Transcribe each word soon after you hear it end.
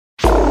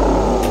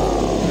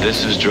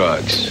This is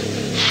drugs.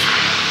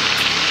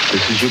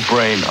 This is your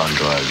brain on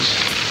drugs.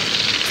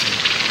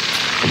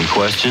 Any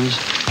questions?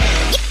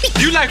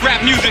 You like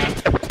rap music?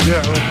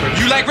 Yeah.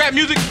 You like rap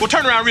music? Well,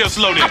 turn around real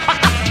slow then.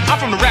 I'm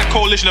from the Rap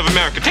Coalition of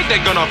America. Take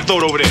that gun off and throw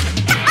it over there.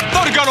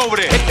 Throw the gun over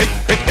there.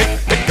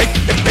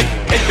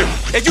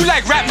 If you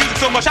like rap music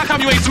so much, how come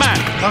you ain't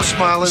smiling? I'm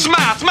smiling.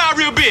 Smile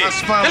real big. I'm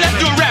smiling. Now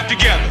let's do a rap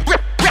together.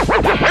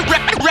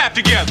 Rap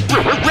together.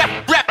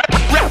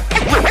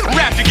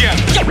 Rap together.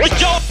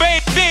 Yo,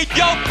 baby,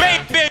 yo,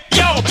 baby,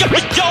 yo,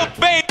 baby,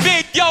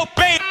 yo,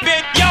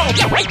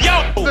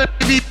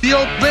 baby, yo,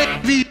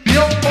 Baby,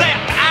 yo.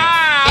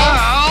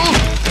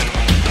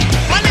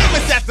 My name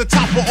is at the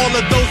top of all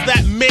of those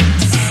that mix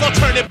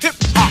alternative hip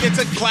hop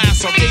into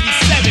class of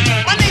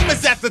 87. My name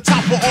is at the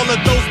top of all of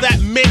those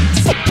that mix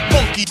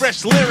funky,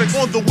 fresh lyrics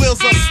on the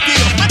wheels of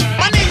steel.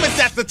 My name is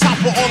at the top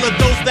of all of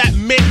those that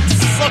mix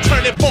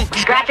alternative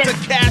funky to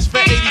cash for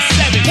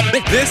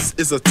 87. This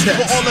is a test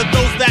for all of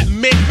those that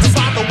mix.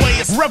 By the way,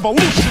 it's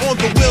revolution on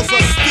the wheels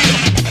of steel.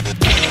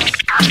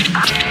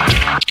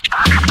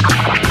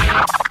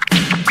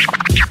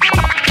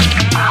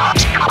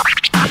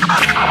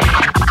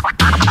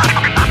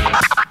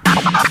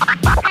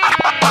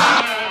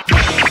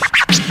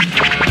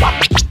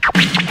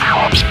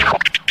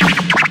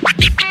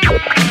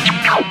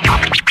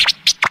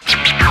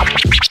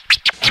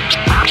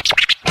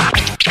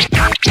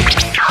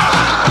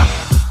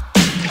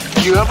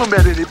 You ever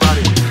met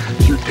anybody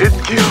you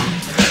didn't kill?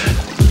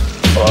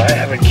 Well, I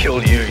haven't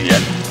killed you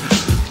yet.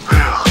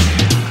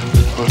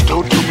 Well,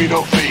 don't do me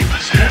no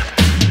favors.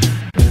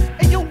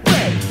 Hey, yo,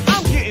 Red,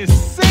 I'm getting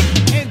sick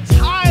and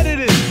tired of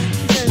this.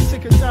 You getting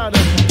sick and tired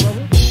of it, my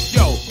brother?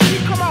 Yo, we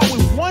come out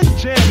with one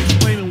jam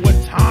explaining what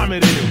time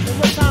it is. Well,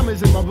 what time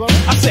is it, my brother?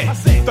 I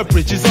said, the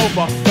bridge is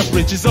over, the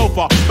bridge is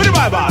over.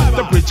 Bye-bye,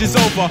 the bridge is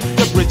over,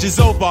 the bridge is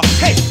over.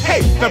 Hey,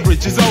 the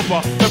bridge is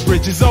over, the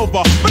bridge is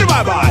over.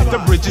 Bye-bye, the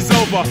bridge is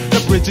over, the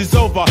bridge is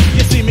over.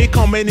 You see me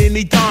coming in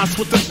the dance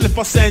with the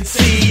flipper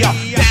sensei.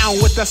 Down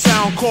with the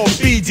sound called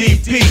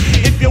BDP.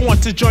 If you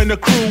want to join the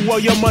crew, well,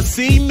 you must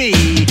see me.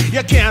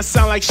 You can't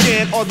sound like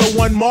Shan or the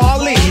one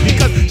Marley,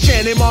 because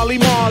Shan and Marley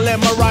Marlin,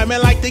 my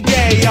rhyming like the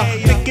gay.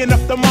 Picking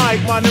up the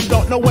mic, man, them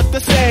don't know what to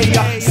say.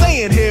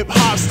 Saying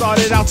hip-hop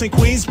started out in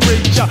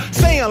Queensbridge.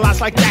 Saying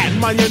lots like that,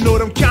 man, you know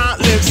them can't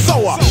live.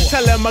 So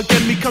tell them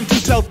again, me come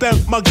to tell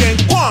them again.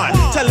 One,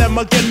 tell them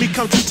again, me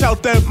come to tell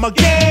them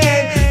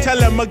again. Tell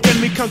them again,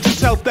 me come to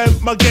tell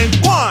them again.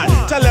 One,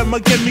 tell them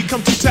again, me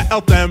come to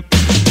tell them.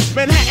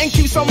 Manhattan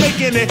keeps on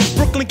making it,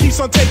 Brooklyn keeps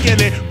on taking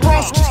it,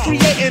 Bronx keeps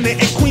creating it,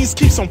 and Queens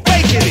keeps on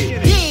faking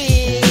it.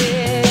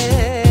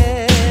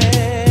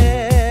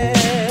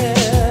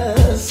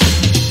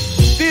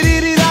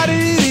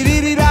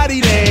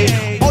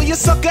 Oh, you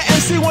sucker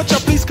MC, won't you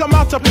please come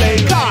out to play?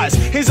 Guys,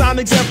 here's an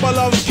example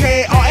of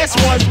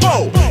KRS-One.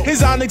 Whoa,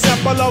 here's an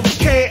example of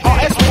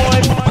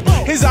KRS-One.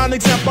 Here's an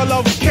example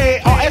of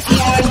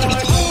KRS-One.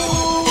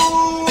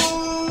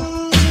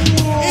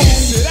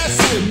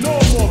 That's it, no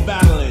more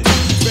battling.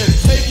 Been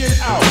taken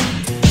out.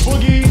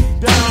 Boogie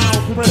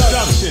Down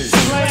Productions.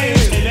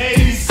 Playing in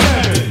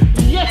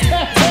 87. Yeah.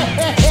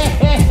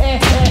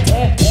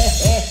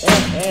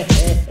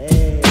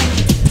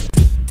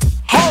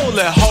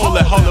 Hold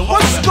it.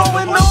 What's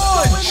going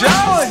on,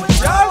 John?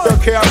 Yo,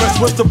 KRS,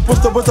 what's the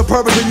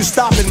purpose of you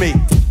stopping me?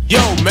 Yo,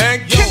 man,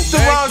 kicked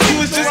around. You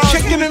was just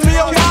kicking at me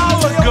a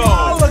while ago.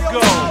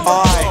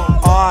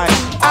 Alright.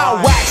 I'll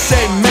wax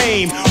and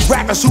maim.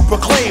 Rappers who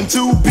proclaim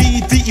to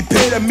be the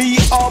epitome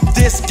of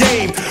this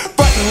game.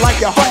 Button like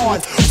you're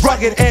hard,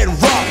 rugged and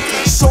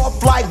rough.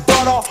 Soft like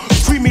butter,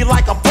 creamy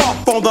like a puff.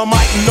 On the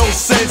mic, no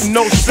sense.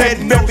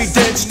 And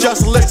evidence,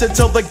 just listen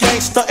to the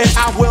gangster and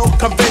I will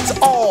convince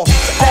all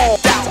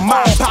doubt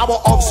my power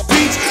of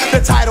speech.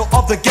 The title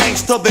of the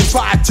gangster they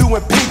try to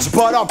impeach,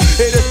 but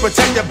it is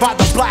protected by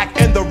the black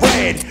and the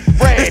red.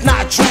 It's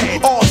not true,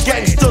 all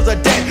gangsters are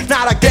dead.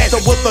 Not a gangster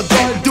with a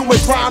gun doing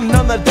crime,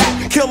 none of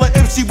that. Killer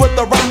MC with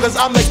the rap, cause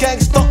I'm the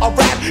gangster of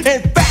rap.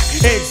 In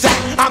fact,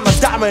 exact, I'm the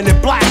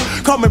dominant black.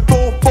 Coming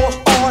full force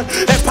on,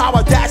 and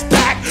power that's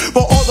back.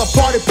 For all the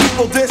party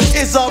people, this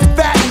is a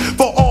fact.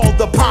 For all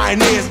the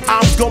pioneers,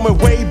 I'm going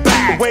way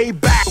back.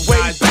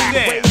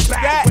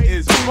 That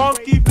is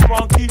funky.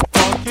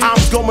 I'm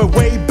going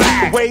way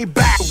back.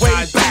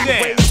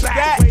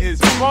 That is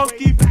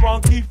funky.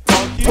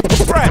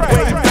 Fred.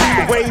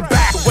 Way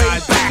back.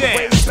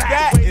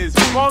 That is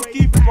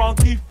funky.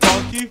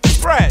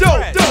 Fred.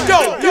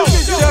 You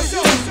can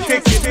just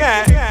kick it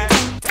back.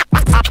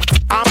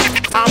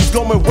 I'm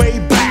going way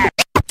back.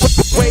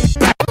 Way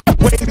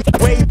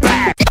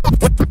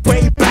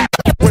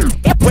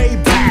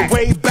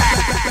back.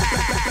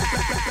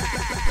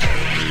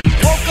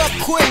 Woke up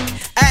quick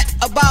at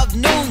about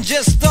noon.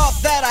 Just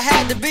thought that I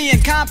had to be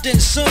in Compton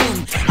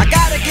soon. I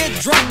gotta get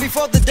drunk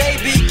before the day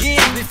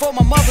begins, before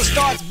my mother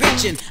starts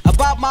bitching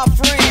about my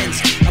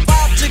friends.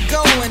 About to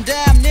go and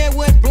damn near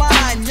went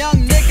blind.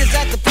 Young niggas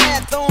at the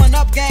pad throwing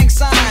up gang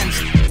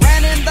signs.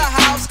 Ran in the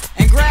house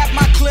and grabbed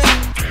my clip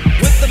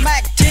with the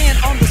Mac 10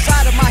 on the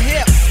side of my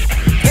hip.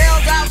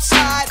 Bailed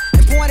outside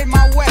and pointed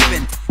my way.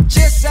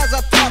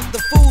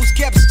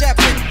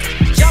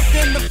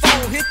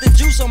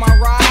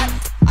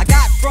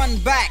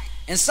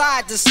 and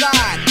side to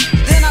side.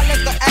 Then I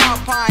let the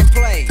Alpine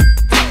play.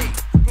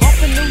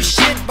 Bumping new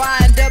shit by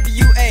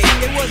NWA.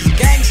 It was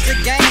gangsta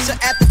gangsta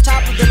at the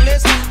top of the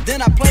list.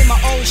 Then I played my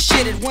old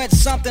shit, it went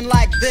something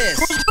like this.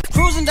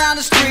 Cruising down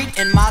the street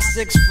in my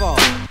 6'4",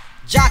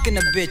 jocking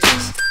the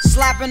bitches,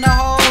 slapping the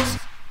hoes.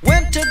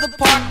 Went to the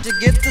park to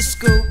get the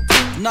scoop.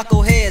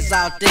 Knuckleheads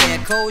out there,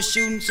 cold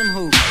shooting some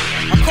hoops.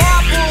 A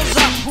car pulls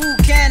up, who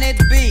can it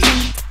be?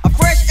 A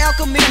fresh El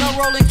Camino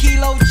rolling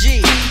Kilo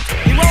G.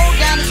 He rolled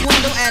down his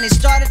window and he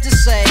started to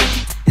say,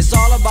 it's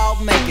all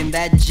about making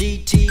that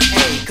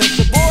GTA. Cause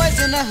the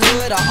boys in the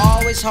hood are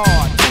always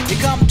hard. You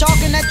come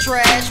talking that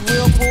trash,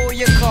 we'll pull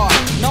your car.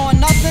 Knowing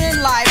nothing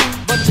in life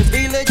but to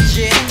be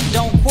legit.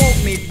 Don't quote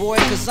me, boy,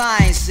 cause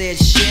I ain't said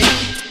shit.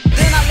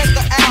 Then I let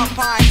the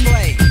Alpine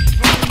play.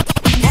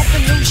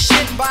 Bumping new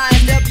shit by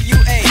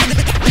NWA.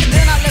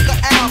 Then I let the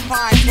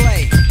Alpine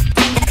play.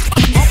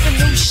 Bumping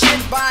new shit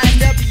by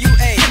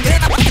NWA.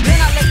 Then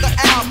I let the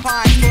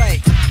Alpine play.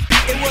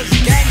 It was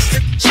gangsta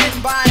shit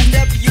by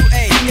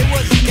NWA. It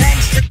was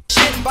gangsta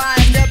shit by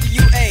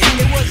NWA.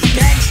 It was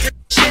gangsta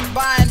shit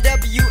by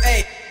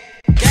NWA.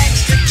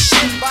 Gangsta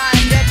shit by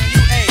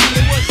NWA.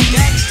 It was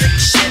gangsta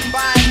shit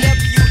by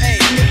NWA.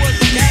 It was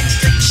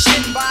gangsta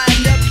shit by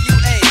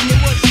NWA. It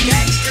was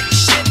gangsta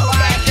shit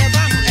by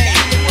NWA.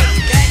 It was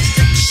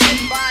gangsta shit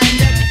by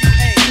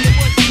NWA. It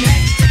was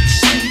gangsta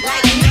shit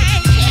by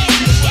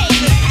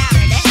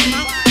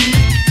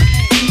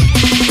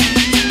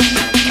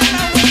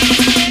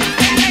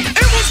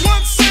It was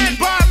once said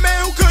by a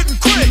man who couldn't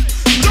quit.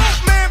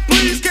 Dope man,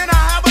 please, can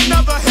I have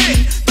another hit?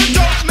 The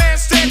dope man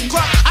said,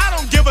 "Cluck, I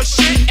don't give a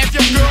shit if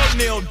your girl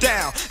kneel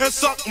down and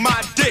suck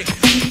my dick."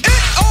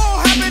 It all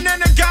happened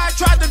and the guy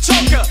tried to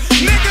choke her.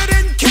 Nigga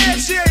didn't care,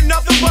 she ain't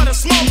nothing but a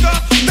smoker.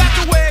 That's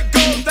the way it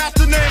goes, that's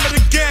the name of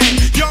the game.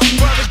 Young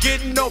brother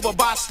getting over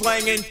by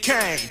slanging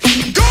cane.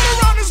 Going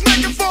around his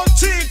neck and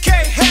 14K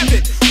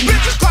heaven.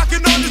 Bitches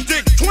clocking on his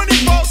dick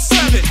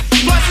 24/7.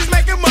 Plus he's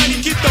making money,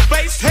 keep the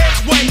bass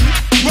heads waiting.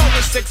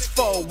 Rolling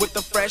 6'4" with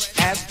the fresh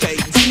ass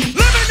Dayton's.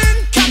 Living in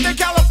Compton,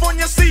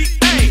 California,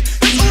 CA.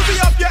 It's Uzi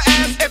up your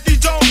ass if you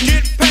don't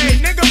get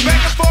paid. Nigga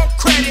begging for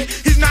credit,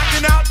 he's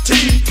knocking out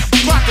teeth.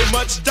 Clocking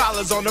much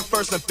dollars on the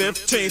 1st and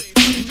 15th.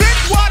 Big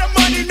water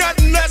money,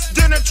 nothing less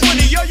than a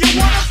 20. Yo, you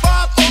wanna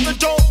five over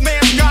dope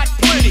man's got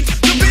plenty.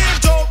 To be a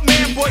dope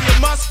man, boy, you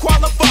must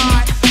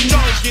qualify.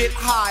 Don't get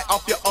high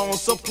off your own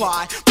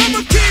supply. From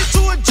a key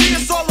to a G,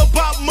 it's all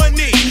about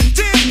money.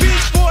 10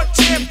 beats for a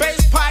 10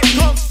 bass pipe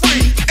comes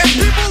free. And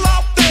people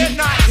out there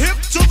not hip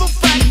to the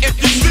fact, if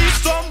you see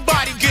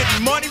somebody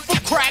getting money for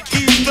crack,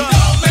 he's the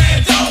dope man,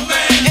 dope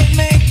man. Hey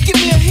man, give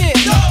me a hit.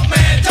 Dope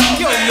man, dope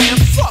Yo man. man,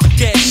 fuck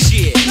that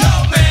shit.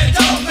 Dope man,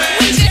 dope man.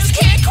 We just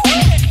can't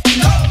quit.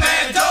 Dope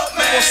man, dope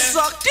man. Well,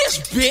 suck this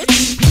bitch.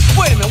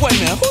 Wait a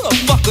minute, who the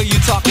fuck are you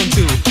talking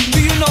to? Do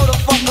you know the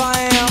fuck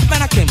I am?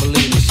 Man, I can't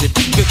believe this shit.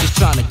 This bitch is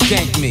trying to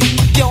gank me.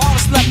 Yo, I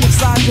was slept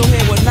inside your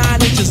head with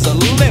 9 inches of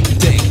lip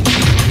dick.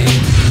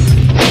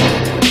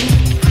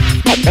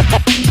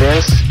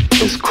 This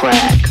is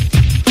crack.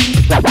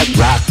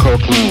 Rock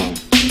cocaine.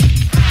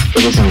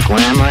 It isn't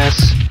glamorous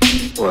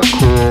or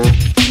cool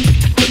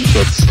or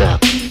kid stuff.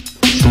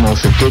 It's the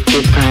most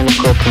addictive kind of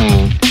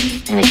cocaine,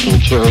 and it can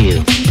kill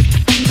you.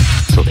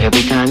 So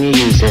every time you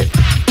use it,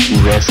 you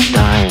risk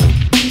dying.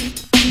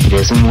 It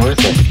isn't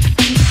worth it.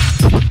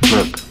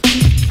 Look,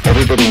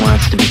 everybody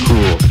wants to be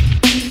cool,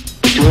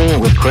 but doing it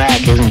with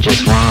crack isn't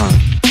just wrong.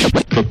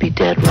 It could be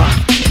dead wrong.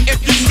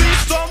 If you see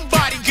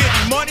somebody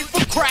getting money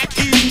for crack,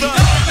 he's the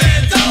dope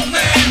man, dope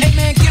man. Hey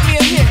man, give me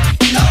a hit.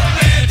 Dope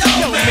man, dope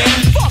Yo man.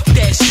 man, fuck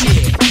that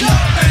shit.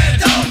 Dope man,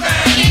 dope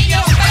man. In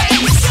your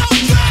face, so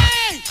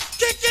train,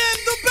 kick in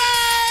the bay.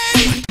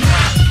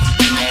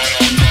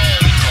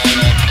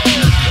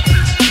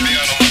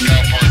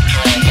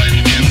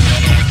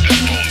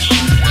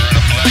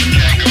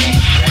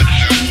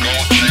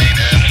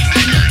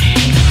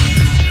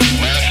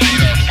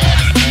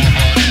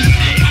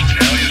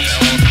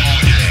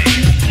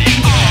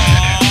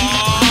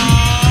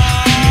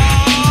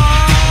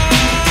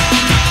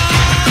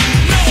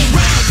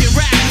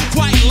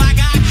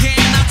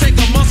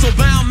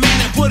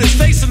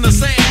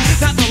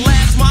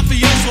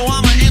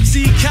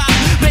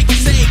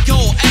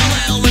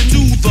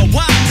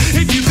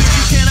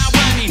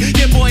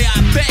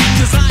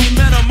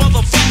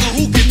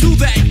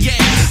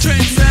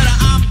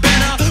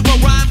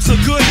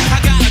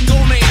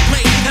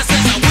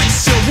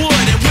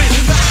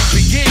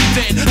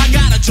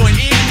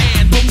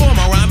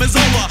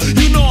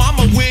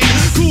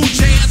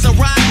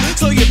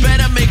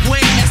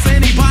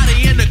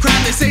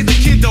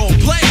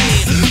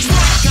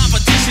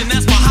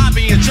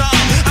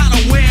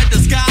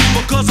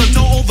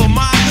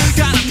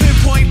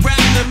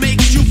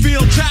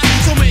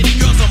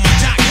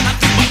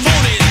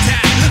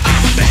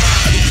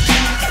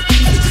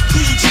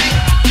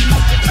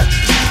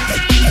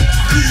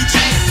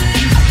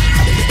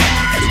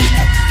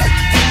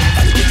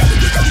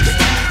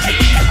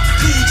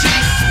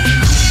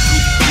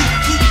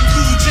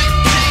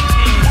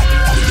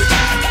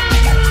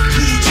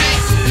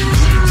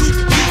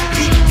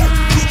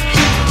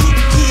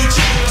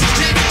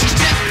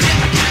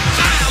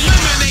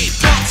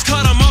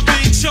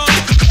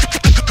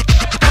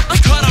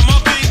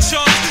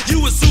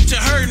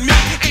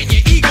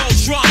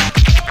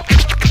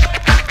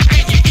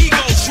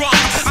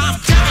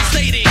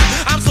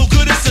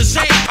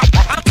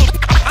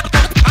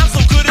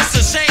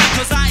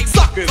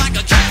 suckers. Like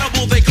a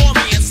cannibal, they call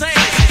me insane.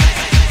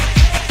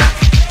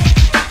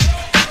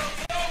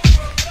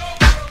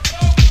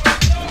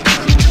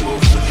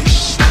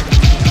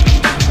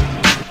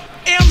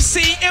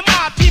 MC and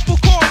my people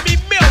call me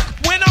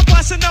Milk. When I'm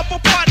busting up a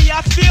party,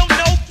 I feel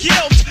no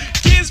guilt.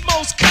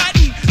 Gizmo's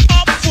cutting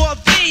up for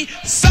the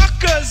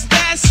suckers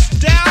that's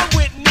down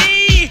with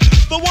me.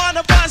 The one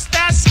of us,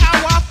 that's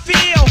how I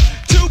feel.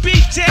 To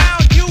be down,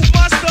 you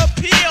must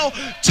appeal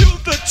to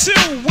the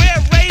two.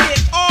 We're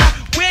rated R,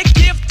 we're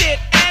gifted,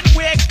 and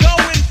we're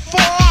going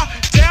far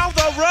down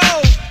the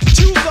road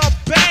to the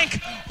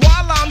bank.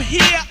 While I'm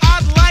here,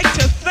 I'd like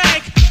to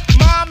thank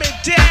Mom and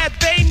Dad,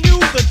 they knew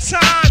the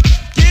time.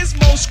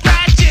 Gizmo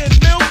scratching,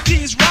 Milk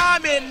D's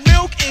rhyming,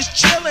 Milk is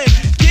chillin',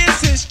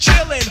 Giz is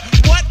chillin'.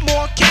 What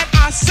more can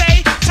I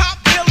say? Top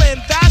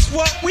billin', that's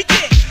what we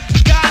get.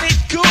 Got it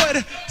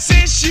good,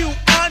 since you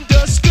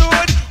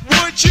understood.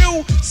 Would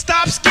you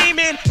stop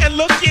scheming and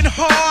looking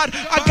hard?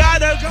 I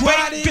got a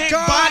great big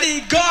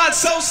bodyguard,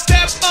 so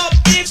step up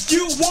if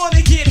you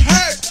wanna get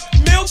hurt.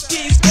 Milk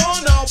D's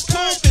gonna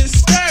pull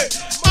this skirt.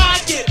 I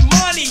get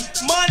money,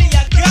 money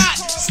I got.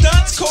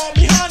 Stunts call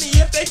me honey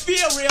if they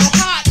feel real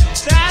hot.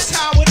 That's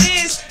how it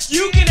is,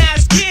 you can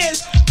ask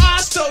Giz.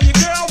 I stole your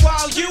girl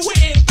while you were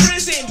in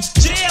prison.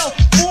 Jail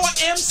for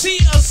MC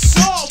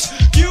assault.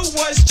 You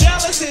was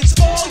jealous, it's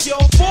all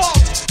your fault.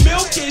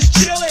 Milk is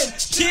chillin',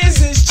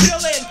 Giz is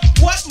chillin'.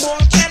 What more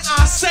can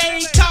I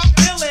say? Top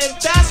billin',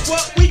 that's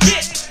what we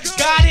get.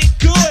 Got it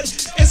good,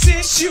 and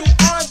since you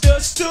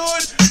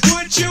understood,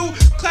 would you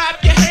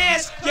clap your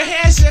hands? Your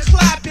hands you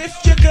clap. If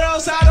your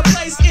girl's out of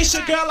place, it's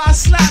your girl I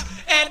slap.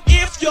 And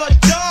if you're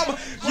dumb,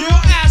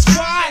 you'll ask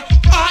why.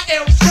 I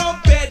am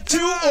from bed,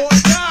 do or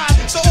die.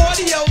 The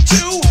audio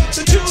too,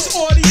 the two's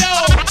audio.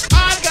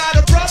 I got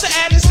a brother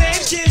and his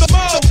name's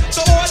Gizmo.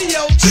 The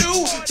audio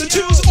too, the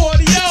two's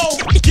audio.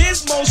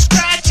 Gizmo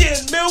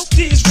scratching, Milk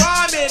D's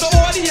rhyming. The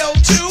audio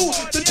too,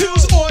 the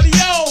two's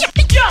audio.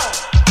 Yo,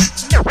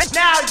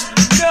 now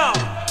you know.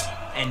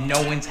 And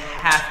no one's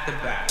half the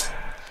battle.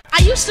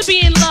 I used to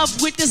be in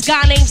love with this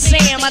guy named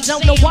Sam. I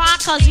don't know why,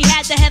 cause he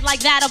had the head like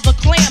that of a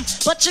clam.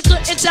 But you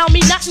couldn't tell me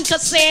nothing,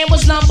 cause Sam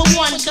was number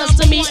one. Cause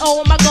to me,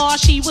 oh my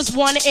gosh, he was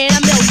one in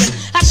a million.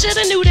 I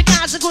should've knew the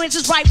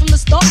consequences right from the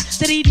start.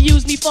 That he'd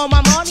use me for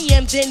my money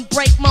and then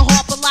break my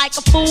heart. But like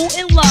a fool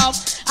in love,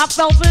 I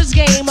fell for his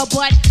game.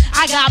 But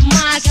I got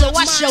mine, so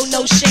I show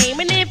no shame.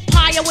 And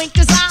Empire winked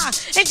his eye,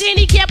 and then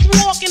he kept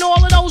walking.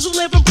 All of those who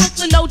live in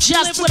Brooklyn know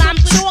just what I'm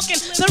talking.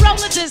 The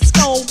roller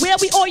disco, where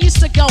we all used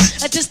to go,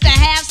 just to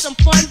have some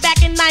fun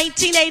back in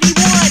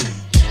 1981.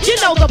 You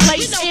know the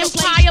place,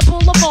 Empire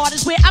Boulevard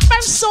is where I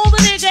first saw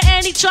the nigga,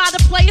 and he tried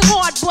to play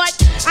hard, but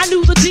I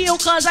knew the deal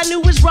cause I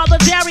knew his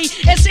brother Jerry,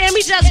 and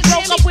Sammy just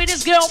broke up with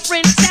his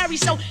girlfriend Terry.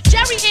 So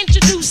Jerry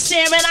introduced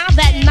Sam and I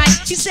that night.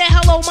 He said,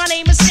 hello, my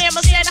name is Sam.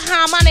 I said,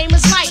 hi, my name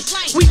is Light.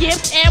 We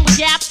yipped and we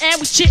yapped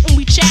and we chit and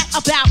we chat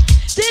about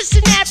this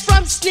and that,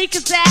 from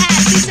sneakers to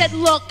hats. He said,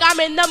 look, I'm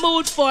in the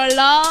mood for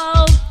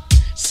love,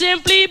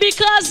 simply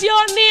because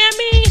you're near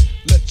me.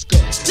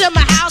 To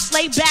my house,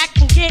 lay back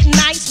and get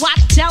nice,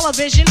 watch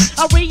television,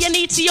 a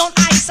Rianiti on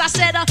ice. I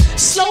said,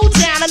 slow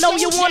down, I know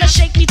you wanna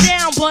shake me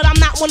down, but I'm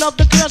not one of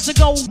the girls to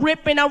go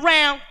ripping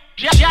around.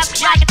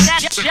 Just like a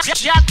test,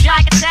 just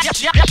like a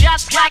test,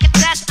 just like a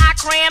test, I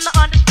cram to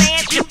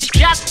understand you.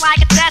 Just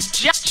like a test,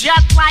 just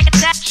like a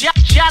test,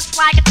 just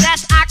like a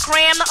test, I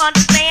cram to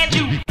understand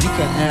you. You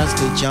can ask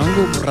the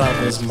Jungle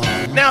Brothers,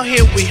 man. Now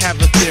here we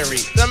have a theory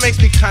that makes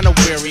me kinda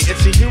weary.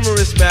 It's a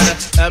humorous matter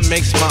that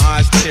makes my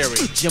eyes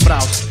teary. Jim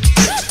Rouse.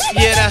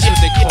 Yeah, that's what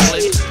they call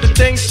it. The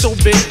thing's so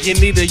big, you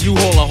need a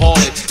U-Haul or haul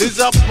it. It's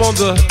up on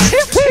the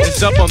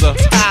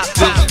top.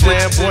 This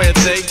flamboyant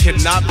thing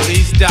cannot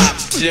be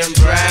stopped. Jim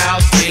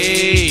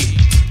Browski,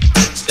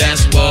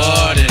 that's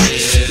what it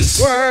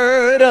is.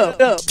 Word up.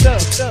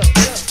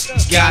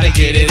 Gotta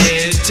get it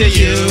into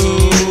you.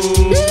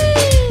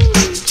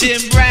 Jim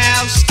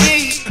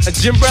Browski,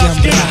 Jim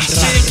Browski,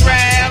 Jim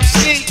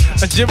Browski,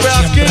 Jim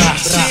Browski,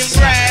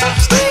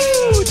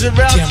 Jim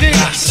Browski,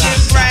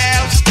 Jim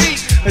Browski,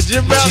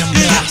 Jim Browski.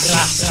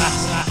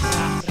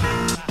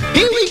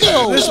 Here we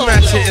go. This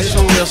match here is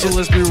for real, so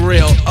let's be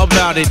real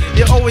about it.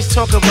 You always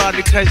talk about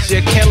it cause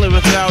you can't live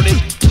without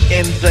it.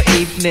 In the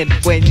evening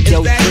when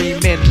you're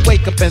dreaming,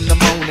 wake up in the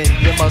morning,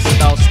 you must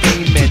start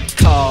screaming.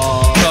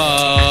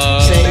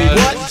 Cause say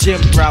what?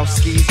 Jim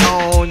Browski's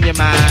on your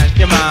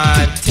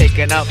mind,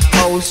 taking up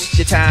most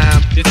your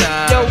time.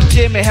 Yo,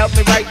 Jimmy, help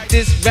me write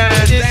this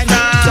rhyme.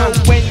 So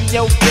when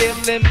you're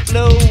feeling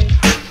blue,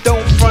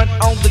 don't front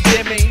on the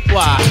Jimmy.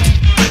 Why?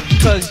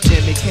 Cause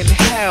Jimmy can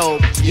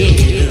help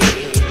you.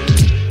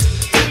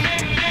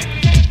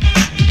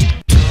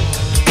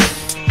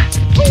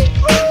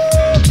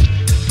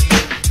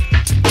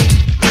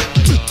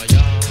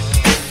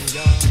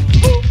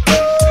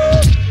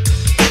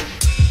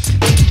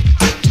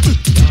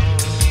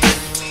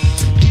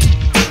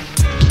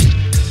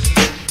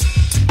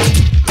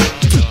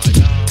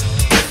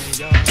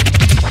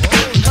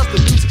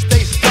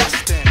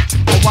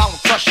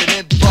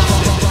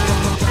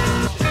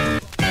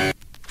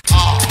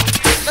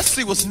 Let's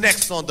see what's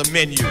next on the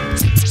menu.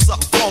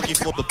 Something funky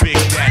for the Big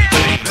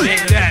Daddy. Big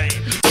Daddy.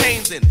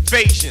 Kane's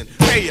invasion.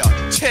 Pay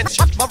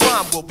attention. My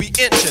rhyme will be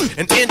inching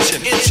and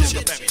inching.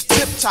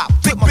 Tip top.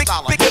 Big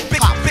dollar. Hip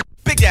hop.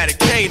 Big Daddy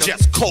Kane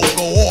just cold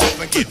go off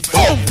and get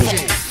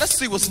funky. Let's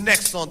see what's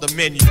next on the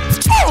menu.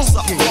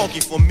 Something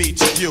funky for me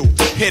to you.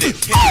 Hit it.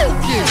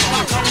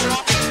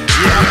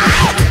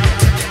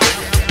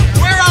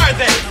 Where are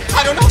they?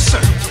 I don't know,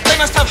 sir. They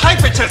must have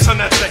hypertits on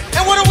that thing.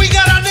 And what do we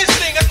got on this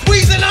thing? A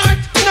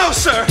Cuisinart? No,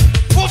 sir.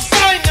 We'll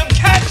find them,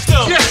 catch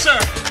them. Yes, sir.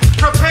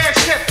 Prepare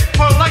ship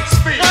for light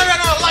speed.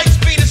 No, light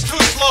speed is too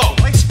slow.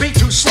 Light speed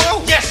too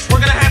slow? Yes, we're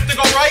gonna have to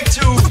go right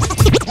to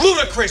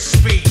ludicrous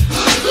speed.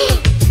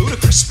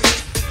 Ludicrous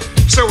speed?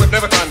 Sir, we've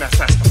never gone that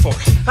fast before.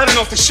 I don't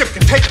know if the ship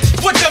can take us.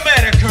 What's the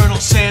matter, Colonel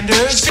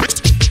Sanders?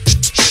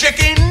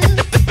 Chicken?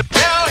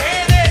 Now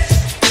hear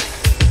this.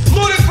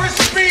 Ludicrous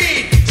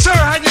speed. Sir,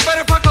 had you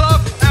better buckle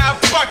up?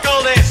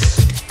 Buckle this.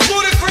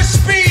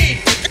 Ludicrous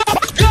speed.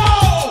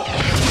 Go!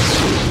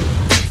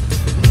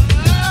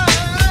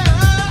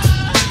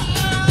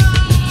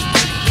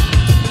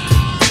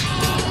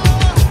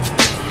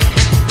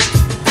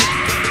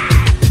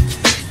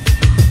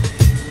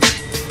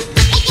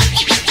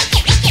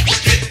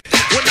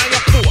 Well, now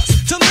you're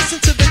forced to listen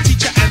to the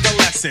teacher and the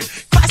lesson.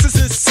 Class is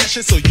in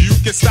session, so you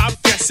can stop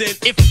guessing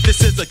if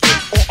this is a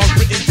gift or a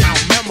written down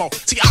memo.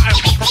 See, I am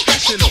a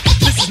professional.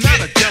 This is not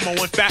a demo.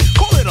 In fact,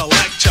 call it a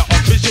lecture, a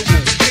visual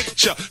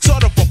picture,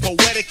 sort of a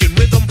poetic in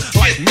rhythm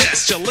like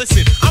mixture.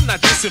 Listen, I'm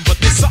not dissing, but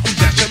there's something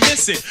that you're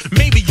missing.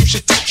 Maybe you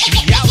should touch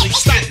reality.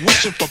 Stop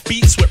wishing for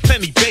beats with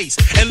plenty bass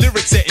and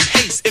lyrics set in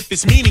haste. If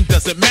its meaning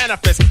doesn't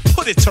manifest,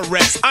 put it to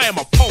rest. I am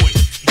a poet.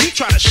 You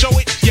try to show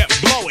it, yet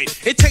blow it.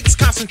 It takes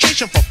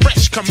concentration for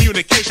fresh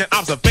communication,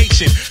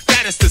 observation.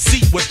 That is to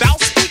see without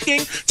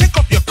speaking. Take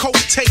off your coat,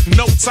 take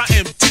notes. I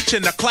am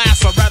teaching the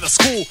class, or rather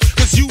school,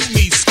 cause you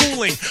need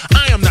schooling.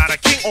 I am not a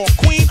king or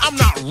queen, I'm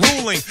not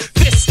ruling.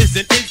 This is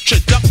an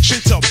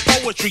introduction to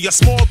poetry, a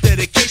small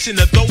dedication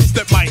to those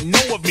that might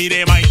know of me.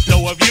 They might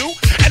know of you,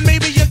 and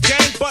maybe your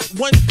gang. But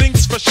one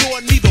thing's for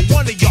sure, neither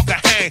one of y'all can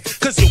hang.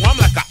 Cause yo, I'm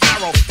like an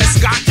arrow, and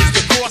Scott is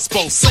the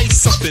crossbow. Say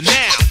something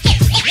now.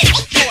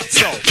 Thought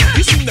so.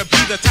 You seem to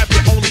be the type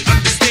that only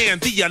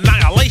understand the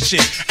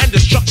annihilation and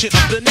destruction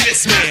of the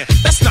next man.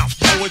 That's not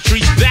poetry,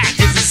 that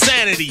is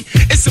insanity.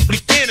 It's simply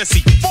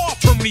fantasy, far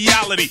from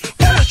reality.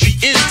 Poetry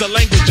is the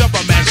language of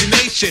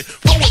imagination.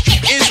 Poetry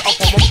is a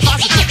form of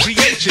positive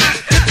creation.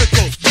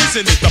 Difficult,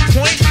 isn't it? The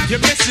point?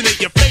 You're missing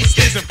it. Your face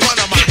is in front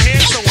of my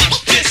hand, so I'm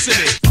dissing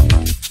it.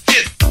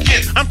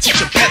 I'm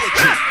teaching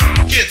poetry.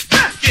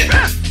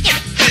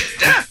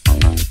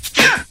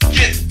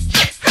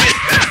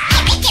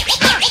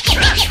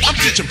 I'm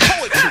teaching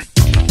poetry.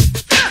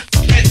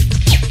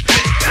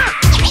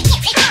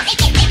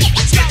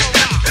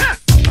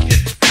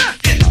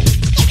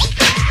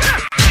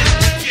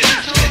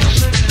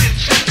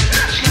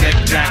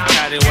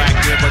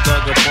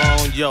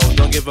 Yo,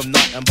 don't give him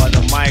nothing but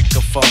a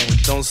microphone.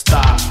 Don't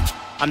stop,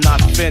 I'm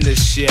not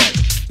finished yet.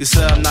 You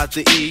said I'm not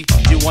the E,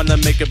 you wanna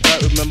make it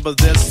better. Remember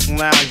this,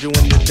 lounge, you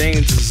in the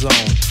danger zone.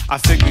 I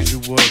figured you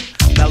would,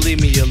 now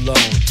leave me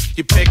alone.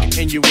 You pick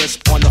and you wish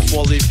on the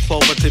 4-leaf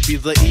clover to be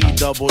the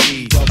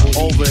E-double-E.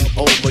 Over and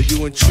over,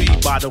 you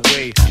intrigued by the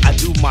way I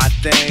do my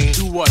thing.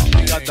 Do what?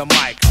 You got the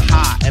mic,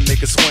 high and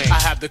make it swing. I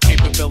have the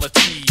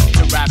capability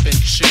to rap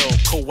and chill,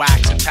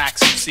 coax and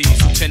tax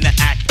MCs who tend to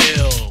act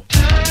ill.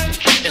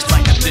 It's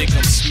like a dig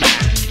 'em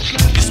smack.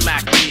 You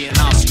smack me and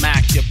I'll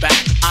smack your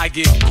back. I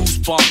get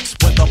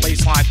goosebumps when the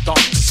baseline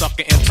thumps.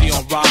 Sucker empty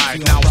on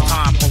ride. Now it's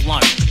time for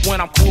lunch. When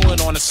I'm cooling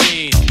on the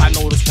scene, I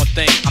notice one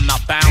thing, I'm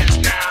not bound.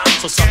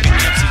 So sucking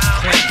MC's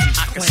clean.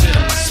 I consider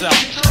myself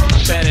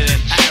better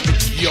than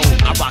average. Yo,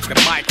 I rock the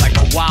mic like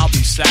a wild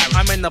beast savage.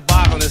 I'm in the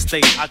bottom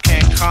state, I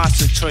can't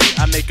concentrate.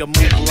 I make a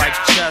move like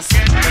chess,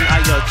 and I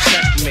yell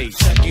checkmate.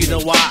 You know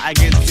why I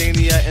get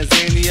zanier and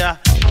zanier?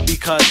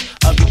 Because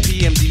of the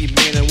PMD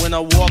man. And when I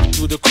walk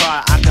through the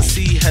crowd, I can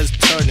see heads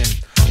turning.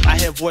 I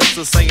hear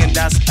voices saying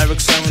that's Eric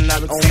Sermon,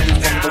 not only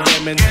from the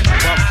women,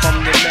 but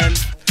from the men.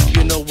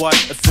 You know what?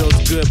 It feels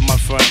good, my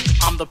friend.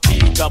 I'm the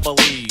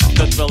P-double-E,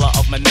 the thriller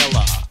of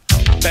Manila.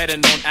 Better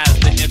known as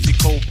the MC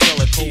Cold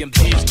Killer.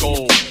 TMD's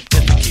goal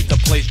is to keep the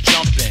place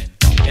jumping.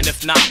 And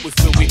if not, we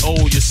feel we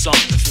owe you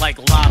something. It's like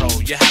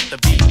Lotto, you have to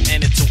be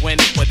in it to win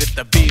it. But if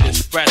the beat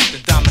is fresh,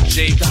 then Diamond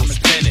J will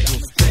spin it.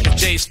 If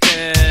J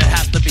spin, it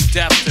has to be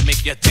deaf to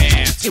make you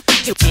dance.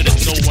 Till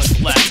there's no one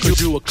left. Cause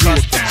you a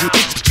custom.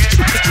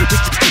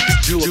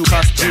 You a custom. You a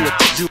custom.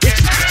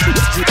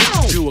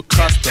 You a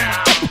custom.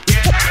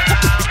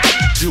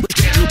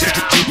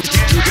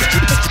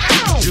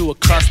 You a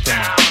custom.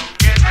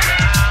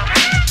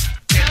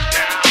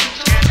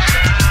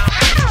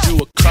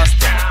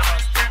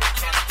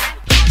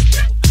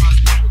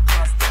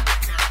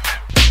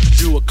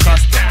 You a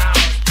custom.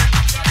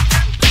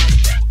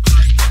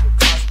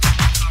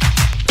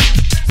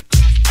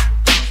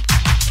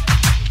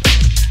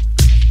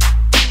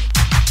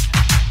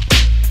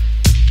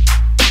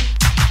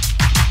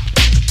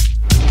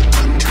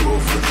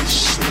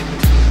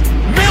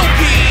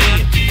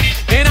 Milky,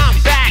 and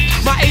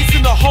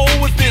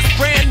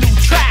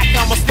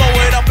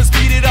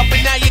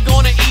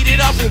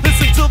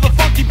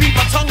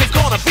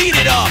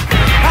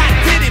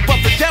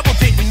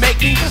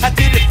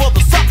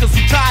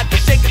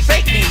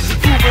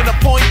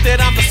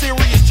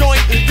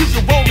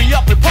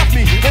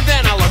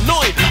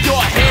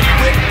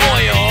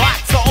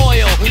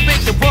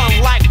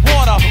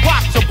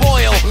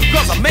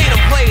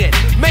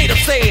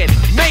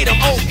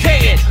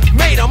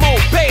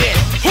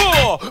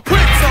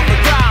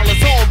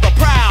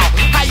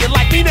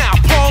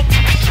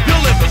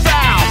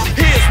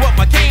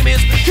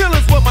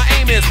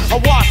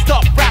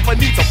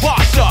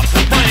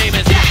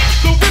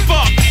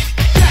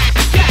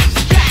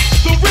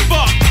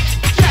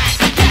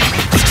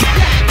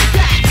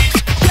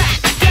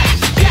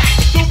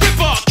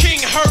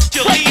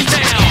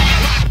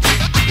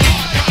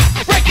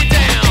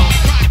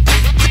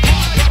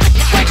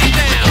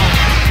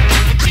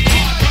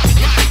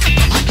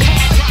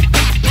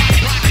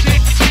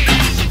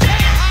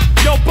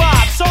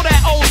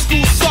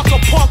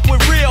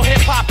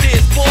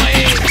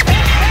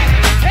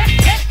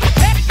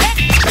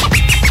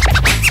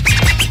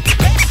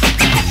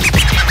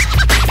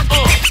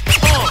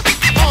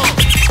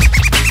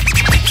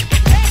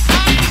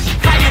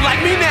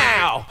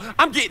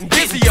I'm getting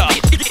busier.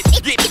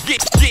 Getting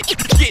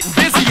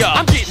busier.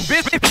 I'm getting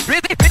busier.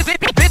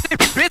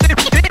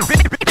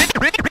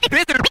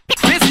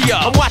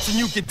 I'm watching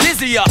you get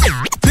dizzier.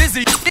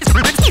 Dizzy.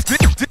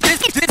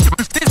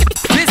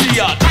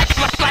 Busier.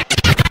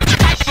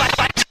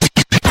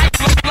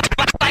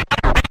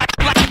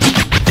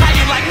 How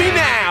you like me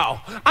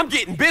now? I'm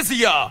getting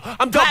busier.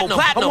 I'm double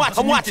platinum.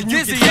 I'm watching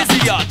you get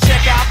dizzier.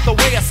 Check out the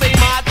way I say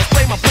my,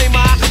 display my, play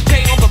my.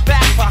 Chain on the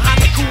back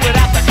behind the cool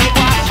without the AY.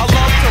 I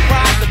love to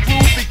ride the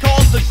groove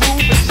because the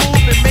groove is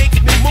smooth. It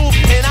makes me move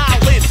and I'll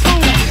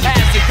improve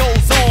as it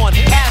goes on,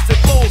 as it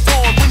flows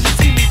on. When you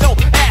see me, don't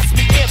ask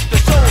me if the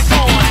show's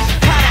on.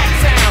 How that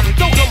sound?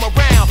 Don't come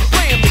around,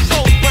 playing me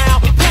close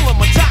round, pulling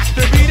my jock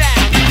to be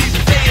down. You need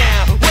to stay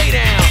down, way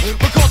down,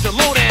 because you're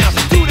low down.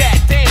 Do that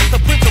dance,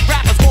 the prince of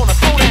rappers gonna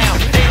throw down.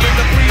 Aim in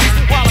the breeze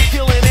while I'm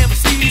killing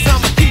MCs.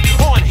 I'ma keep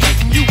on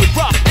hitting you with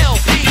rough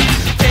LP.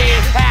 Day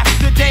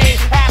after day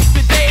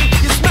after day,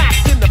 you're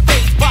smacked in the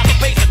face by the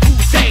bass of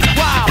Couché.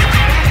 Wow.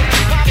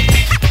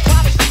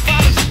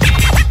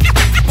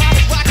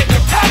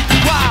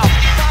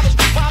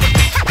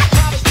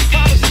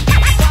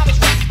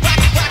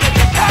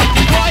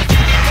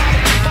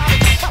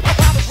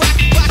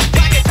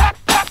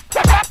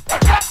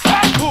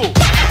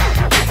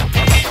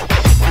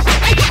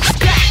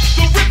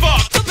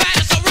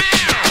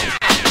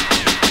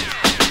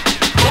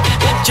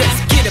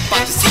 Just get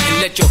about to see you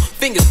let your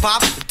fingers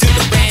pop to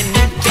the brand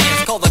new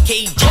dance called the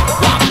KG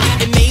Rock.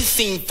 It may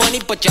seem funny,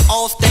 but you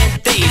all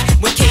stand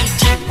dazed when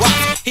KG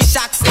rocks. He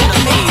shocks and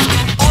amazed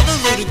all the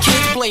little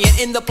kids playing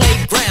in the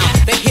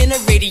playground. They hear the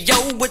radio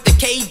with the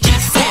KG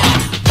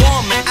sound,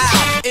 warming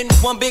out in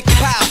one big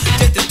pile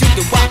just to do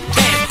the rock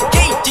dance,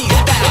 KG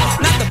style.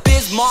 Not the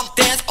Bismarck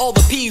dance or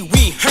the Pee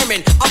Wee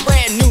Herman, a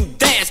brand new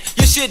dance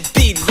you should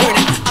be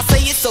learning. I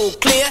say it so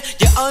clear,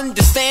 you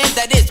understand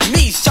that it's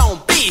me,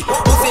 Sean B,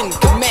 who's in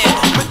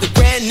command with the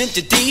Grand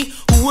Ninja D,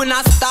 who will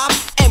not stop,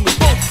 and we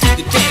both do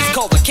the dance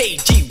called the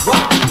KG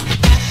Rock.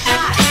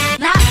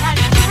 Not like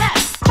the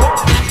rest.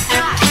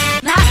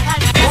 Not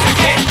like the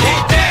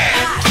rest.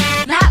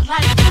 Not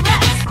like the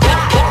rest.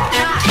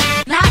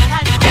 Not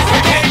like the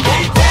rest.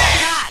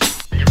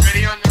 You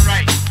ready on the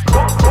right?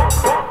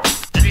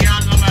 Ready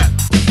on the left?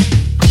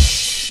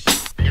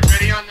 You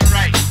ready on the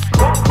right?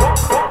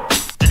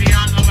 Ready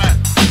on the left?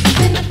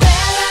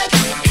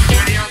 You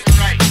ready on the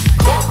right?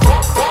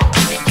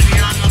 Ready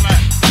on the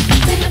left?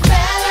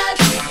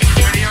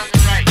 You ready on the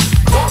right?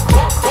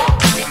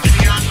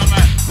 Ready on the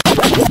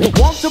left?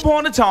 Once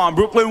upon a time,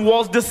 Brooklyn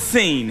was the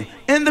scene.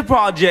 In the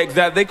projects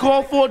that they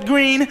call Fort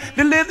Greene,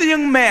 there lived a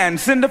young man,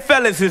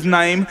 Cinderfella's his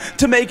name.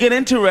 To make it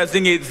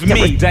interesting, it's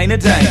me, Dana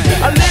Dane.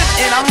 I lived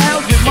in a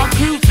house with my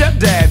crew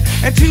stepdad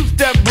and two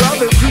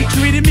stepbrothers who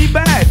treated me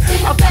bad.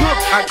 I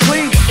cooked, I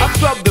cleaned, I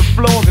scrubbed the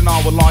floors, and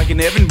I was like an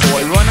Evan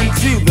boy running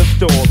to the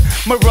store.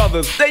 My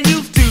brothers, they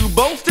used to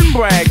boast and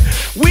brag.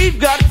 We've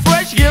got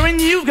fresh gear and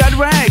you've got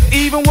rags.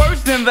 Even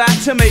worse than that,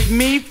 to make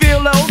me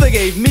feel low, they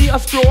gave me a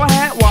straw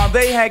hat while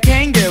they had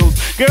Kangols.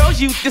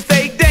 Girls used to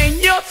say, dang,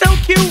 you're so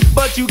cute,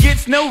 but you get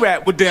snow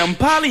wrapped with them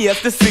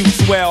polyester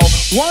suits. Well,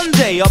 one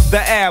day up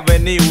the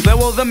avenue, there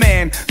was a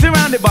man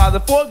surrounded by the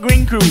Fort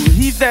Greene crew.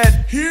 He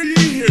said, hear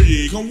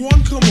ye, come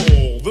one, come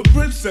all. The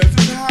princess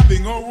is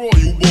having a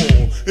royal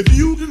ball. If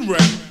you can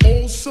rap,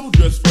 also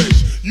dress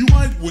fresh, you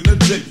might win a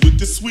date with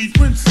the sweet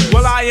princess.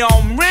 Well, I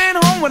ran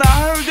home when I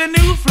heard the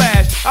news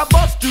flash. I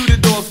bust through the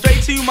door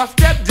straight to my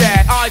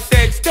stepdad. I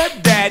said,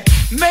 stepdad,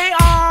 may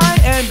I?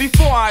 And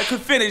before I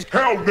could finish,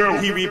 hell no,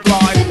 he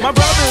replied. My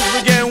brothers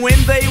would get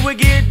when they would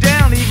get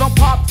down. Even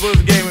Pops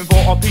was gaming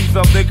for a piece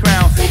of the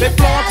crown. They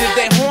flaunted,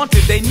 they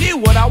haunted, they knew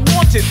what I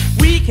wanted.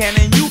 We can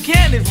and you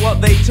can is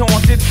what they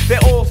taunted. They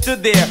all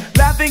stood there,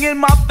 laughing in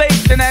my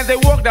face. And as they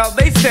walked out,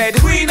 they said,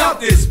 clean up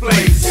this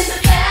place.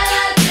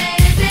 Cinderella,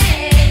 Dana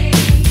Dane.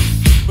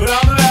 But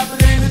I'm the rapper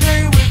Dana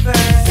Dane with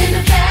that.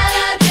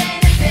 Cinderella,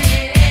 Dana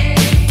Dane.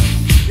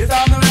 Yes,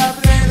 I'm the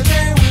rapper Dana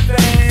Dane with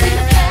that.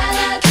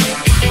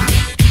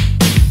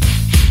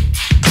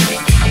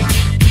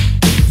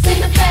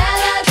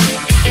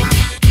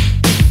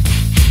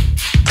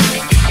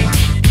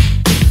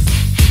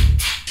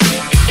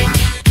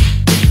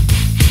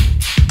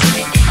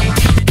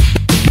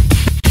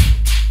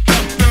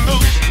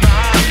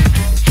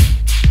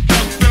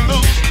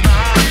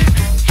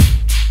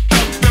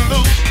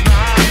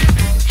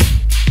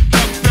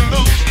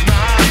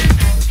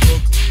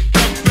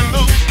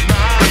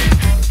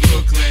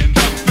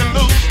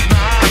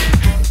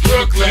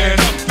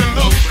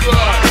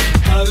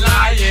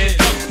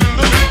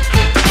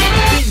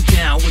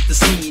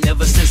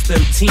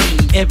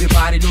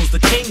 Everybody knows the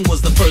king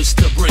was the first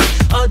to bring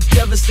a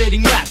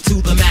devastating rap to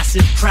the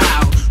massive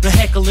crowd. No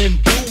heckling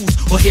boos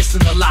or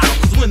hissing aloud,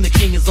 cause when the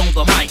king is on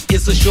the mic,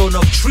 it's a sure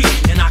enough treat.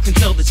 And I can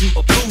tell that you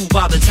approve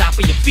by the tap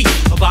of your feet,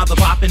 or by the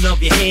bopping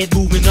of your head,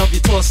 moving of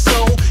your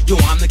torso. Yo,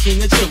 I'm the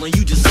king of chillin',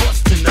 you just ought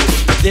to know.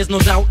 There's no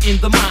doubt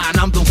in the mind,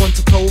 I'm the one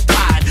to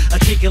provide a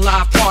kickin'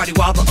 live party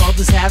while the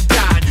others have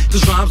died.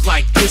 Cause rhymes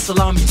like this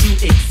allow me to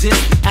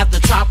exist at the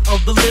top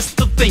of the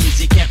list of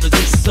things you can't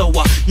resist. So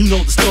You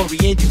know the story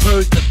and you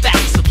heard the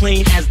facts. So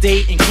plain as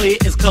day and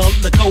clear as color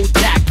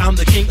Kodak. I'm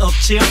the king of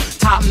chill,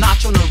 top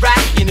notch on the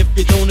rack. And if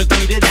you don't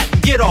agree to that,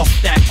 then get off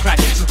that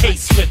crack. So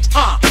case swift,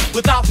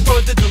 without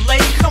further delay,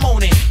 come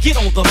on and get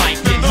on the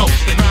mic and help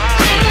the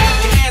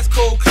Your hands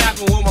cold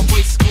clapping when my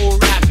voice is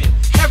cold rapping.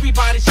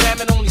 Everybody's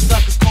jamming, only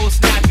suckers cold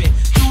snapping.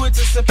 Do it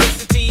to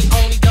simplicity,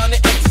 only done in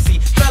ecstasy.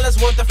 Fellas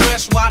want the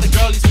fresh, while the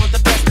girlies want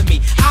the best of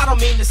me. I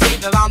don't mean to say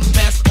that I'm the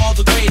best or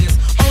the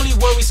greatest. Only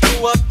when we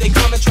screw up, they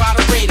come and try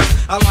to rate us.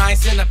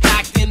 Alliance in a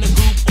pact, in a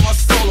group or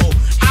solo.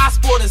 I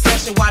sport a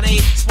session while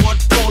they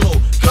sport polo.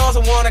 Girls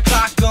I wanna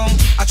clock them,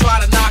 I try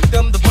to knock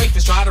them. The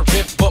boyfriends try to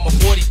rip, but my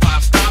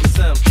 45 stops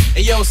them.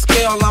 Hey yo,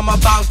 Scale, I'm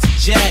about to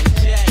jet.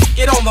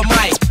 Get on the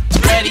mic,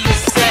 ready,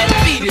 set,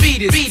 beat it,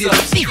 beat it, beat it.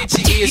 Get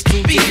your ears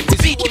tuned in,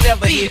 cause you will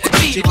never hear a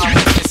DJ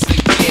like this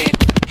again.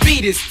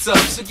 Beat is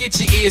tough, so get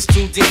your ears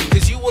tuned in,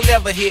 cause you will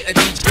never hear a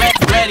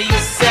DJ. Ready,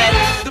 set,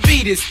 the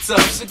beat is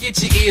tough, so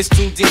get your ears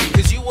tuned in,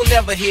 cause you will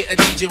never hear a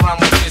DJ rhyme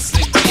like this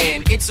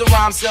again. It's a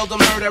rhyme seldom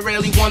heard, I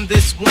rarely won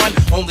this one.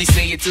 Only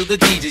say it to the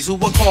DJs who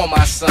will call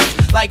my son.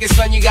 Like a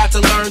son, you got to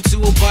learn to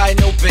abide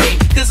and obey,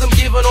 cause I'm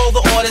giving all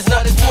the orders,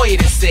 nothing for you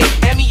to say.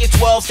 Hand me your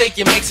 12, take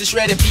your mix and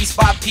shred it piece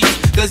by piece,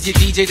 cause your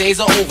DJ days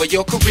are over,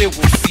 your career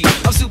will see.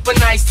 I'm super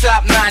nice,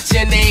 top notch,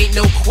 and there ain't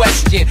no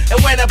question. And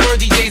when I burn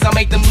DJs, I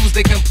make them lose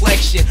their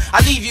complexion.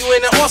 I leave you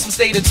in an awesome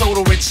state of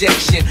total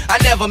rejection. I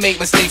never make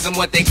mistakes, I'm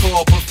what they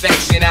call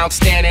perfection.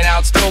 Outstanding,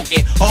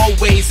 outspoken,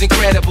 always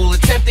incredible.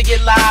 Attempt to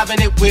get live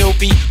and it will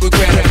be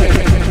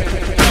regrettable.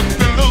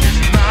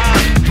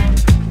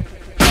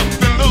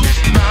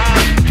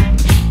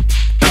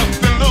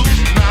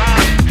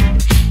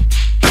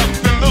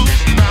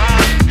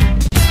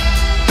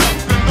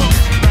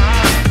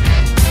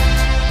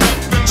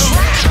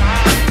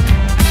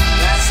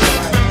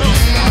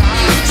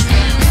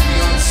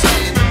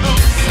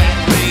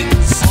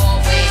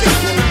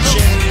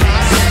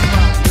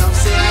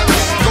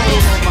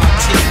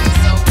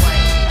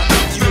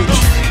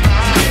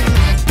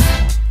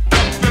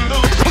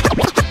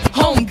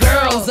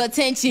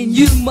 Attention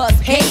you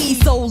must pay,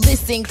 so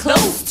listen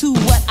close to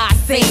what I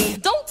say.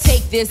 Don't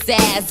take this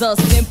as a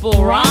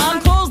simple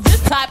rhyme, cause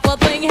this type of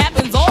thing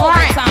happens all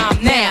the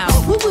time. Now,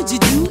 what would you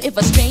do if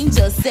a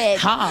stranger said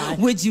hi?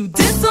 Would you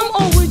diss them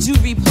or would you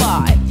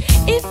reply?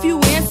 If you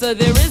answer,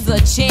 there is a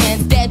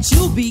chance that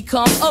you'll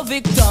become a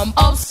victim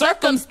of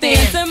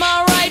circumstance. Am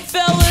I right,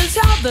 fellas?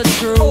 Tell the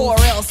truth, or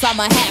else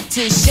I'ma have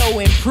to show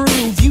and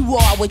prove you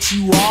are what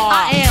you are.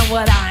 I am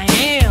what I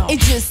am. It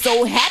just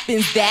so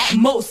happens that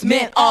most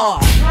men are.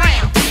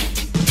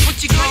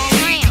 What you call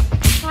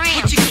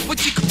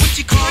what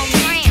you call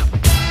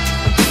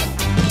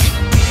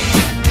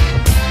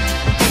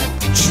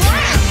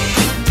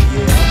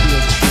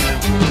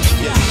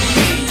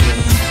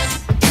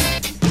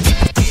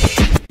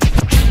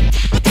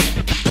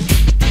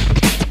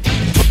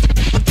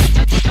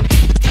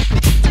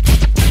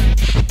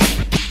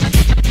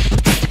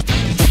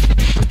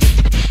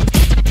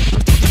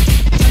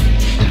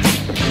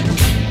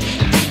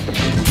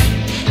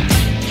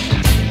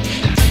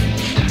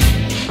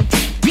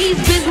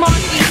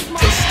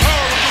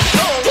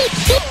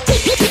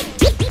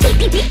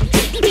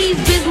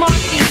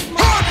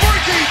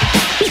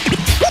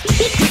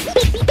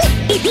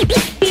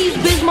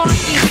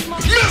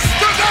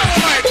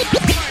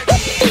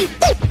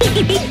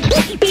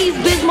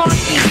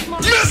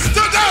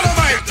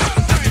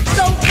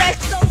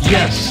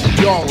Yes,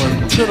 y'all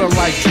are to the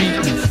right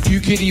beat. You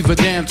could either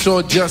dance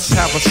or just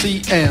have a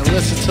seat and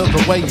listen to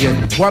the way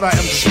in what I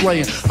am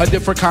displaying. A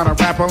different kind of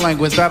rapper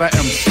language that I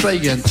am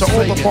saying. To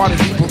all the party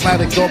people,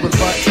 let it go but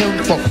for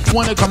info.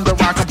 When it comes to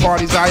rockin'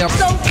 parties, I am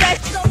so fresh.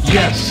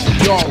 Yes,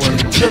 y'all are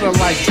to the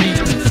right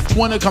beat.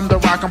 When it comes to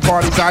rockin'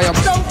 parties, I am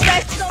so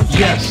fresh.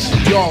 Yes,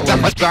 y'all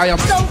are. I am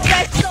so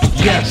fresh.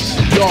 Yes,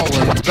 y'all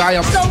are. I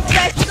am so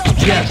fresh.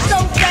 Yes, so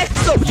fresh.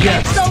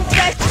 Yes, so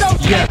fresh.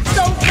 Yes,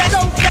 so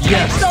fresh.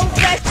 Yes, so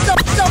fresh.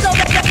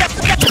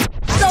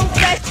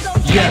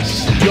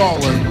 Yes, y'all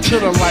are to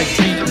the right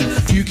beat.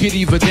 You could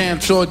either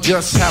dance or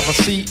just have a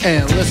seat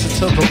and listen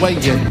to the way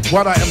in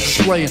what I am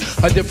displaying.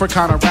 A different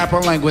kind of rapper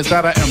language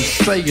that I am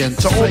saying.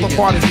 To all the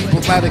party people,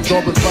 let it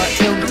go but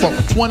for info.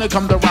 When it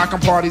comes to rockin'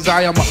 parties,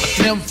 I am a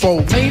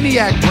nympho.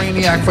 Maniac,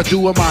 brainiac for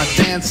doing my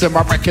dancing.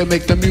 My record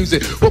make the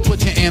music will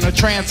put you in a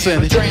trance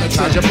and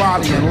hypnotize your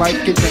body. And like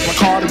it, drink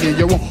Bacardi, and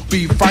you won't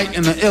be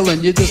fighting the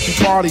illin'. You just be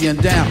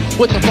partying down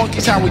with the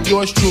funky sound with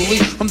yours truly.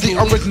 I'm the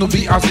original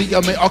B.I.Z.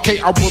 I mean,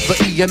 okay, I put the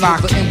E and I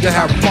came to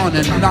have fun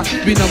and not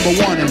be number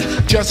one. And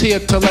just here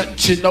to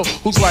let you know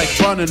who's like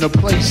running the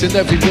place. And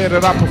everywhere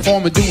that I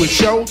perform and do a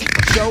show,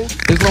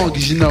 as long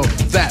as you know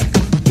that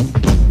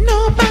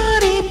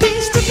nobody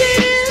beats the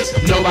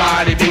biz.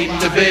 Nobody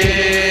beats the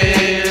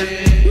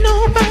biz.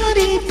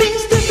 Nobody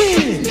beats the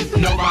biz.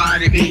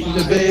 Nobody beats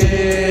the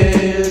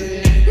biz.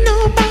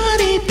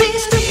 Nobody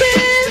beats the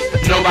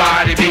biz.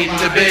 Nobody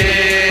beats the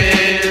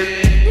biz.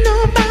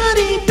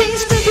 Nobody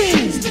beats the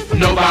biz.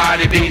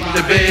 Nobody beats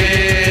the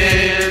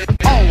biz.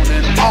 On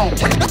and on.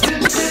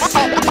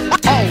 On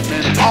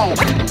and on.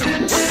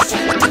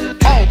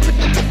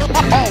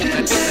 On.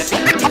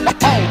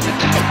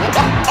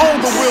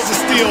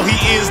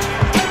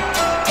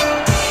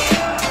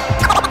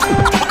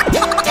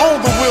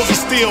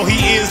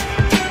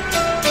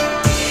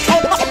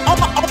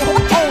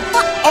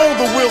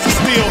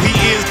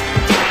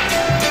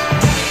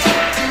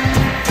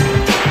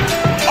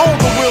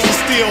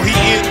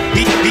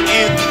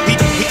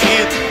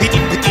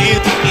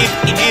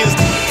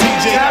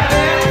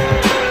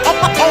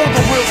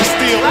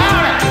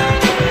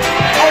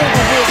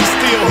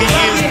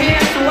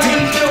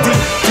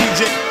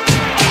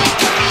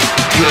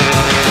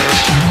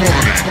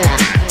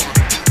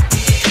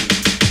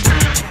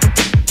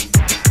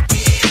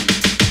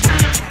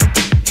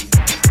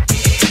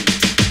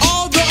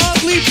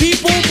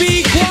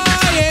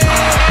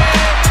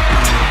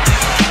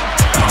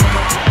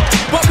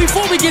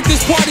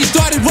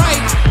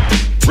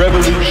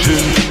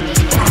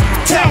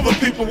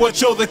 people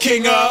what you're the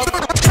king of.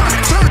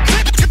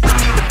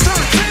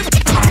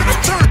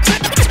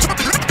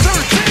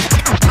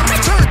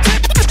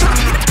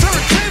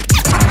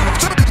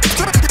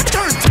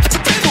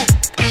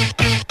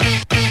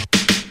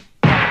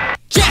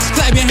 Just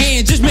clap your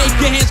hands, just make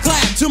your hands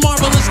clap to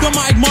Marvelous the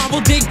Mike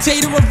Marvel,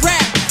 dictator of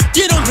rap.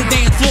 Get on the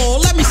dance floor,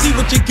 let me see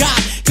what you got.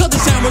 Cause the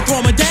sound will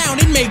throw me down,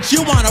 it makes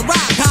you wanna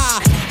rock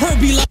high.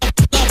 Herbie love,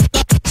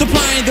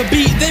 supplying the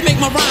beat. They make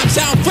my rhyme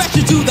sound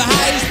fresher to the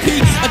highest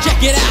peak.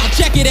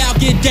 Check it out,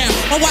 get down.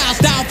 A wild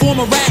style form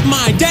a rap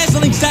mind,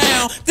 dazzling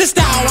sound. This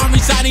style I'm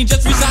reciting,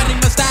 just reciting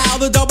my style.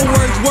 The double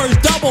words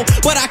double,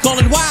 but I call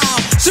it wild.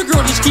 So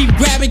girl, just keep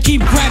grabbing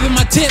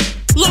my tip.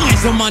 Long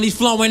as the money's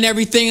flowing,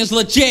 everything is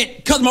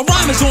legit. Cause my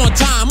rhyme is on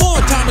time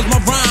is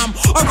my rhyme.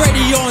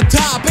 Already on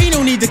top, ain't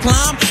no need to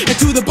climb. And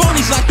to the bone,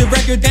 he's like the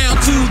record down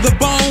to the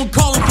bone.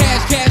 Call him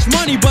Cash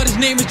Money, but his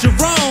name is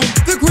Jerome.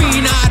 The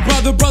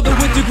green-eyed brother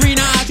with the green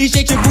eyes. He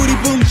shakes your booty,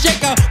 boom,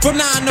 shaker from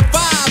 9 to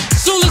 5.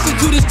 So listen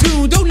to this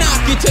tune, don't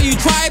knock it till you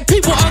try it.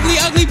 People,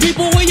 ugly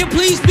people, will you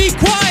please be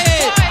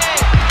quiet?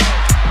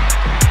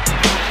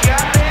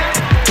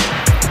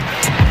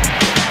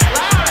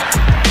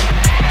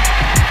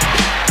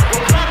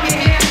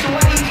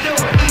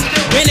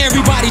 And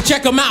everybody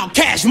check him out,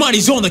 Cash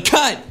Money's on the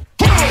cut.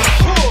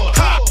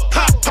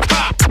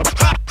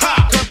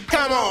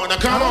 Come on, now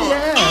come on.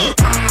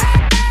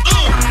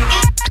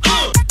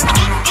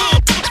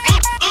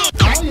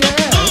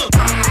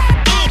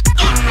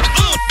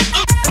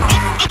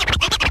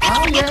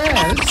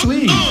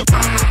 Sweet.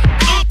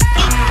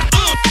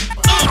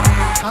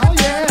 Oh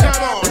yeah.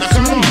 Come on, now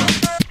come on.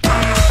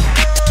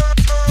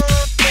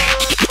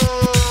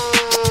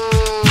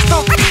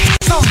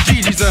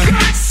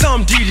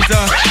 Some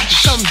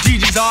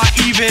DJs are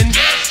even.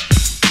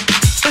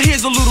 But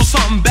here's a little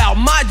something about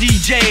my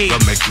DJ, The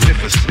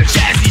magnificent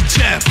Jazzy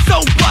Jeff.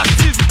 So bust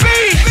his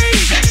beat.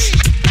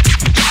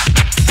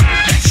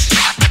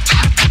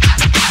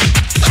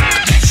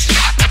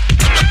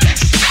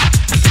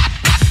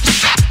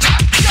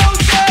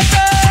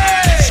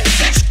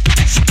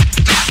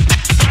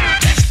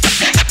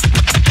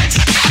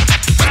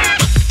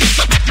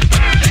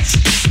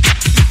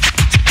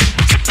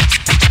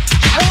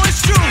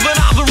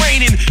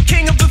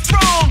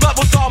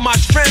 My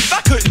strength,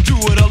 I couldn't do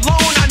it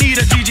alone. I need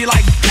a DJ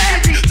like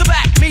Jazzy to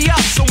back me up.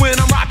 So when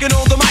I'm rocking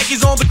on the mic,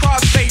 he's on the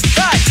crossface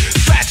cut,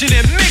 scratching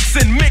and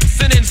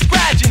mixing and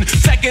scratching.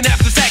 Second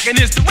after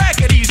second is the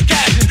record he's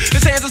catching.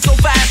 His hands are so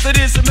fast that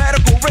it's a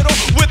medical riddle,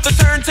 with the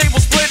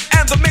turntable split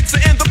and the mixer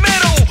in the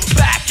middle.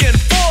 Back and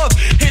forth,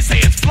 his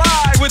hands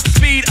fly with the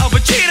speed of a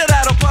cheetah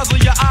that'll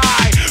puzzle your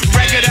eye.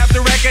 Record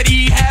after record,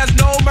 he has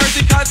no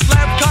mercy. Cuts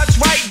left, cuts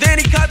right, then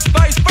he cuts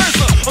vice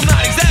versa. I'm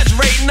not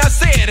exaggerating, I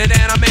said it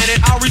and I meant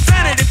it. I'll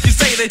resent it if you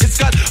say that his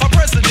cuts are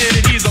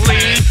precedented. He's a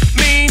lean,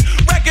 mean,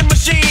 wrecking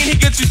machine. He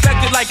gets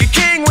respected like a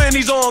king when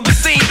he's on the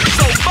scene.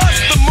 So bust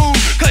the move,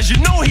 cause you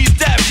know he's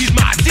deaf. He's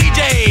my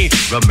DJ,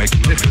 The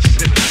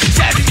magnificent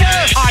Jazzy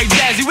Jeff. Alright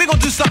Jazzy, we're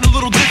gonna do something a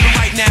little different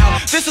right now.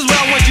 This is what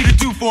I want you to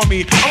do for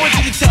me. I want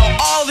you to tell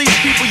all these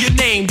people your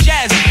name.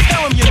 Jazzy,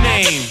 tell them your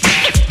name.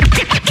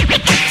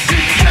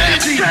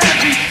 Jazzy,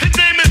 Jazzy, his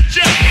name is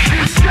Jeff.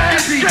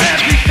 Jazzy,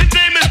 Jazzy, his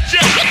name is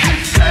Jeff.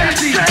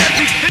 Jazzy,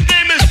 Jazzy, his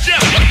name is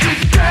Jeff.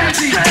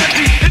 Jazzy,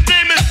 Jazzy, his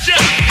name is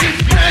Jeff.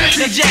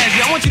 Now Jazzy,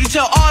 I want you to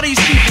tell all these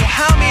people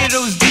how many of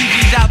those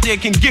DJs out there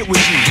can get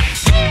with you.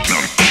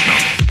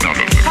 How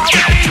many?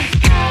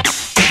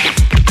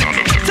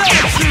 Tell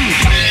the truth.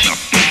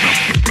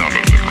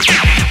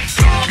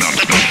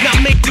 Now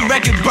make the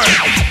record burn.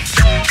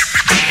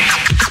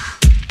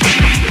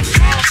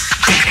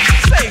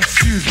 Say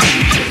excuse me.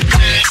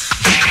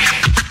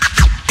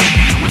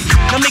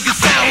 Now make it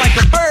sound like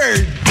a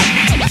bird.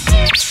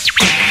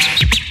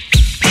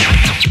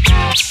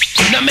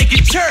 Now make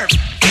it chirp.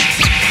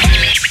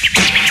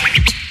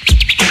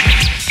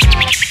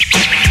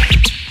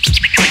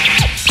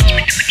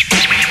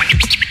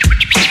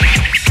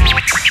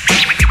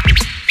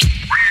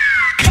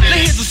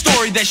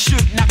 That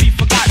should not be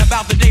forgotten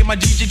about the day my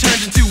DJ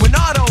turned into an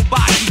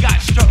Autobot. He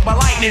got struck by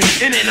lightning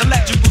in an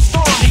electrical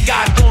storm. He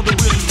got on the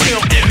wheel of steel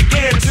and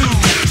began to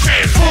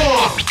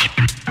transform.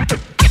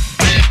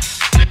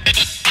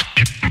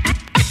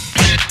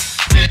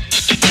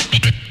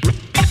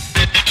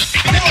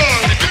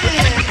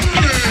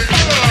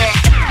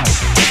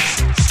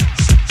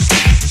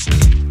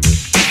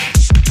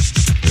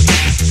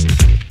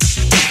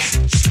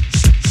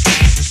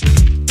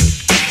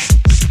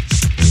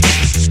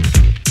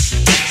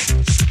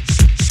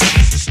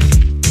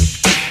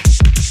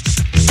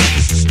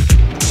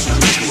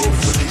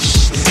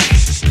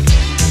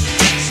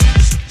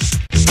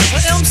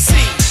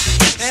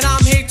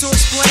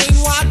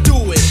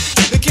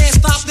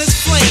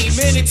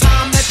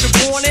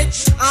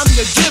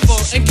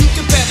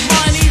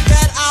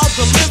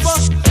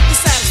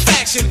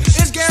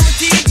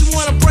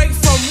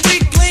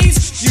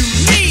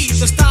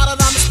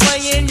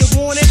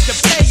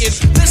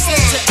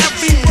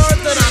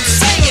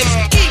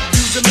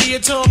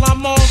 Until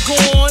I'm all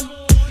gone,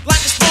 like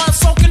a sponge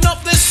soaking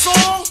up this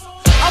song.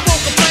 I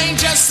woke up playing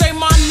just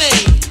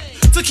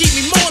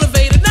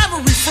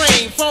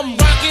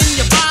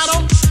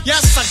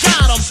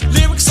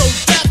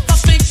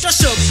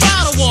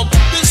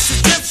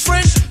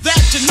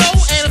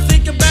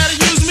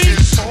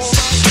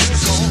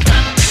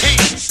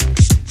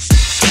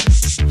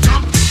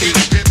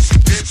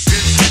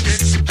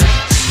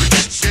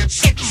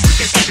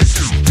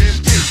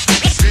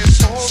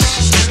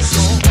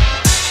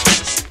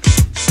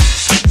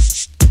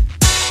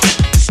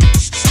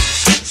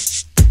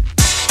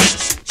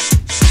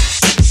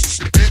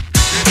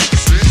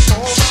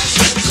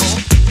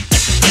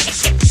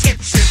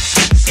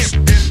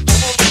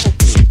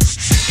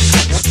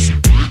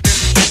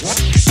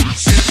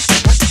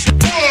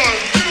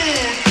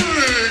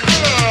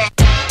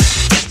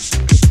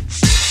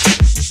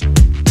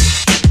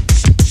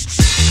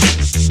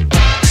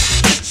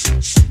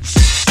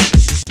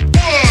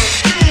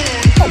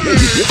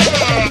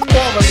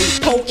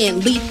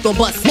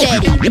lethal but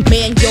steady.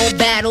 Man, your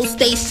battle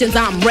stations,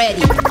 I'm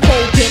ready.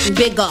 Pole getting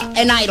bigger,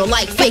 an idol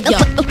like figure.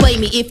 Play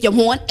me if you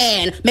want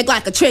and make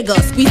like a trigger.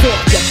 Squeeze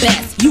off your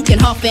best. You can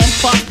huff and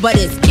puff, but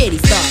it's kitty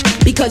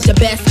stuff. Because your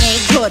best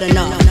ain't good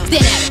enough.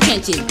 Stand at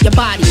attention, your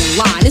body in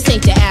line. This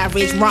ain't your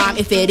average rhyme.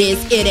 If it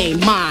is, it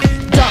ain't mine.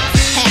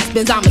 Ducks,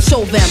 has-beens, I'ma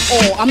show them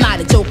all. I'm not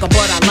a joker,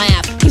 but I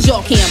laugh, cause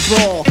y'all can't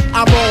brawl.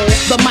 I roll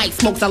the mic,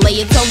 smokes, I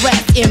lay it to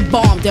rest.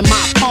 Embalmed in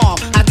my palm,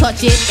 I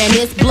touch it and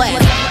it's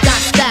blessed.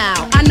 Got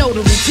style, I know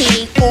the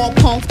routine. All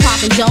punks,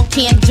 pop and jump,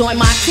 can't join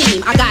my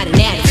team. I got an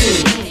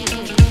attitude.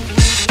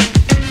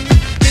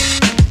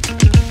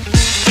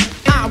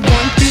 I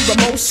run through the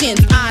motions,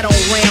 I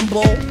don't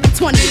ramble.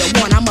 20 to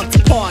 1, I'm up to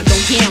par,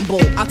 don't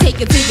gamble. I'll take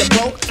it till you're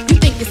broke. You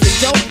think it's a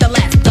joke? The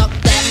last duck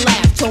that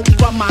laugh choke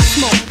from my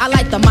smoke. I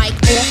light the mic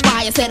on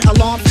fire, set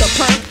alarms to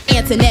perk.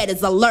 Internet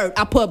is alert,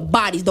 I put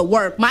bodies to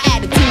work. My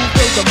attitude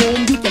fills the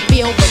room, you can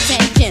feel the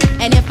tension.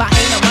 And if I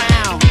ain't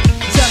around,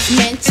 just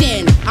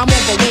mention I'm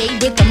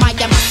overweight with the mic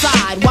at my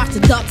side. Watch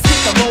the ducks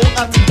hit the road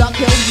up to Duck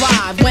Hill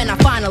Drive. When I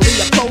finally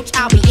approach,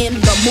 I'll be in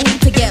the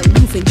mood to get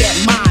loose and get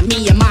mine.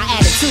 Me and my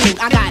attitude,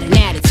 I got an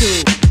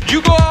attitude.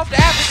 You go off to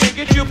Africa and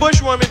get you a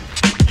bushwoman.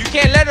 You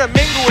can't let her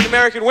mingle with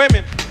American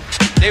women.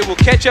 They will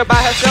catch her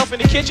by herself in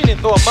the kitchen and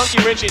throw a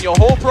monkey wrench in your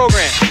whole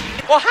program.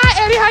 Well,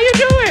 hi, Eddie, how you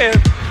doing?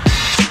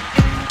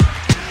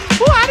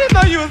 Ooh, I didn't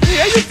know you was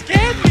here. You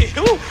scared me.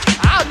 Ooh,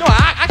 I don't know.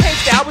 I can't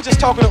stay. I was just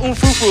talking to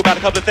Fufu about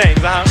a couple of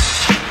things,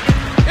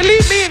 And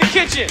leave me in the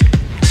kitchen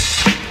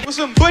with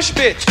some bush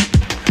bitch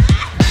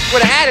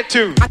with an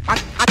attitude. I got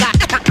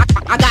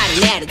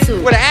an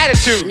attitude. With an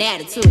attitude. An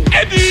attitude.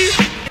 Eddie,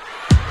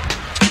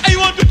 I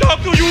want to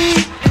talk to you.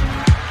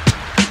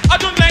 I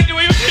don't like the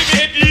way you treat me,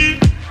 Eddie.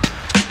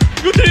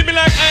 You treat me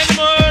like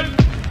animal.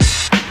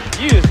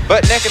 You was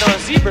butt naked on a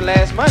zebra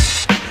last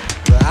month.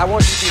 But I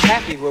want you to be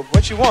happy with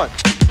what you want.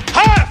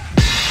 Half!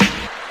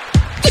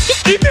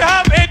 Give me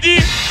half,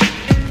 Eddie.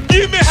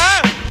 Give me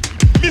half,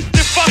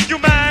 Mr. Fuck You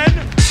Man.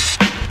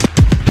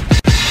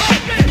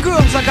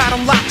 Girls, I got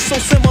them locked so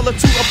similar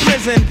to a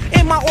prison.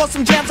 In my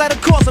awesome jams that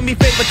are causing me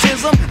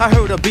favoritism. I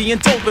heard of being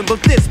doping,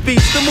 but this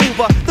beats the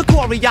mover. The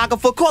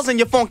choreographer causing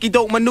your funky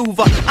dope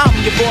maneuver. I'm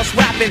your boss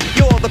rapping,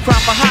 you're the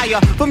crop for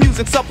hire. For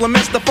music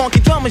supplements, the funky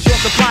drum is your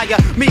supplier.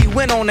 Me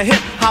win on the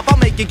hip hop, I'll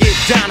make you get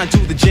down and do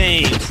the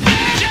James.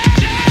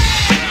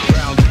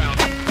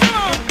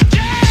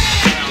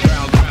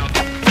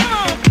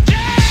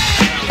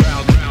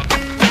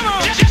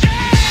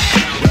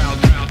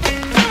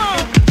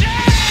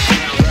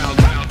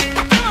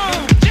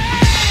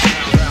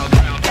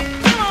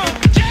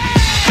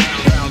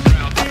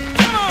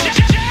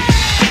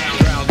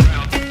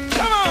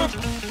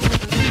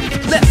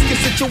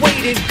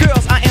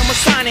 Girls, I am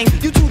assigning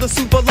you to the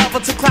super lover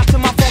to clap to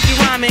my funky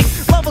rhyming.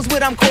 Lovers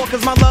with I'm caught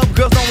cause my love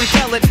girls don't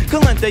retell it.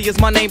 Calente is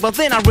my name, but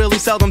then I really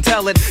seldom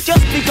tell it.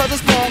 Just because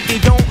it's funky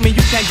don't mean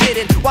you can't get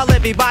it. While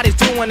everybody's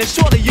doing it,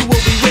 surely you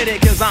will be with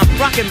it. Cause I'm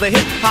rocking the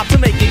hip hop to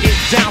make you get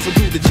down, so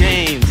do the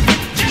James.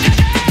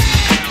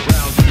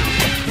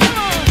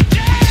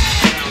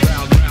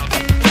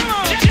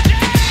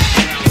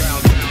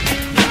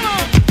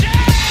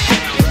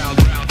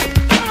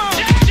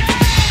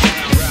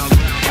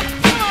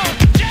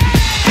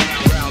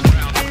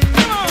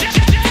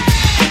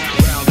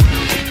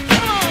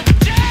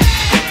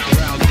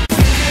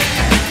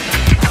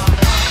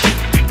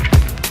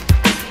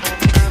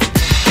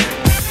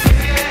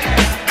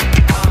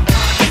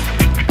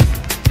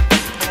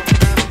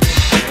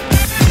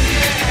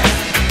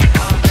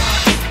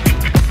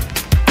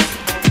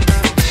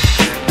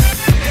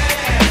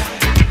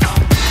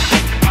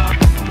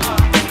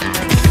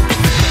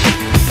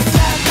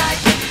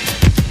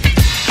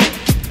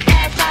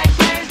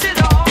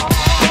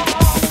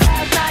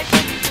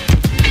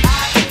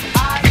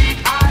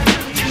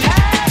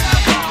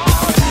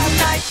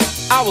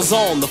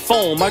 On the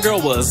phone, my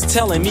girl was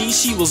telling me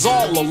she was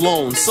all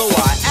alone. So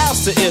I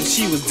asked her if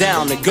she was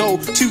down to go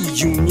to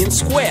Union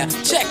Square,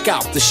 check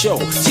out the show.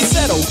 She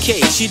said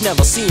okay, she'd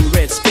never seen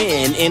Red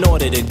Spin. In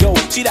order to go,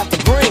 she'd have to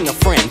bring a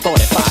friend.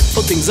 Thought if I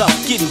put things up,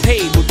 getting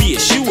paid would be a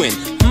shoo-in.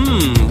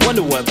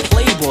 Wonder what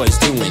Playboy's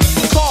doing.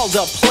 Called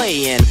up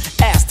Play and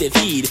asked if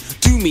he'd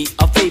do me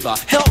a favor,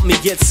 help me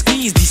get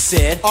skeezed. He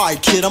said,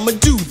 alright kid, I'ma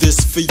do this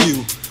for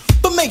you,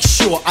 but make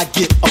sure I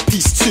get a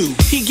piece too.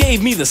 He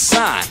gave me the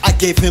sign, I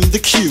gave him the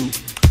cue.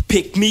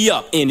 Picked me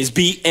up in his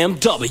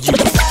BMW.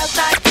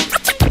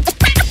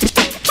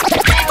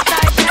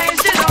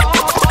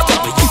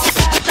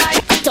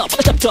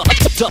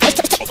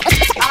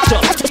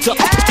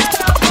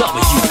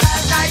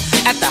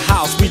 At the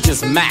house we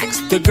just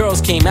maxed. The girls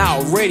came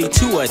out ready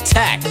to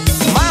attack.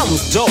 Mine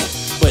was dope,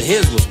 but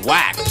his was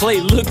whack.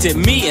 Play looked at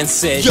me and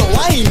said, yo,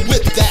 I ain't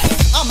with that,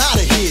 I'm out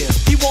of here.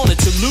 He wanted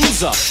to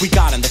lose her. We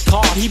got in the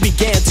car, he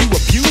began to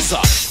abuse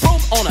her.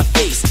 Wrote on her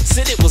face,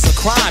 said it was a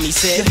crime. He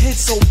said, your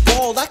head's so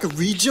bald I could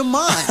read your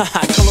mind.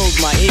 I closed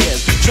my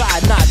ears,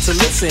 tried not to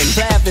listen,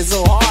 laughing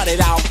so hard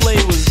that our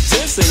play was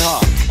dissing her.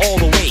 All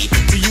the way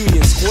to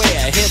Union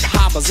Square, hip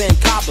hoppers and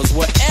coppers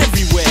were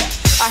everywhere.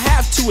 I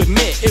have to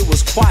admit, it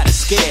was quite a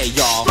scare,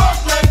 y'all.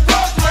 Brooklyn,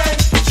 Brooklyn.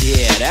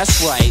 Yeah,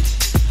 that's right.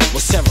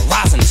 Was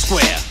terrorizing the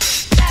square.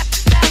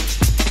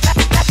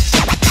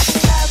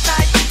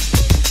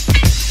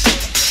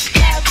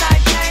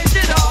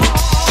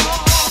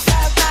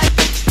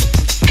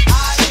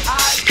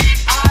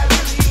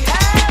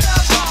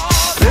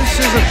 This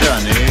is a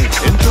journey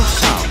into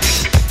sound.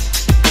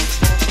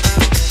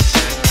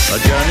 A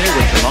journey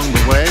which along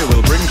the way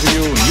will bring to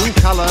you new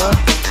color,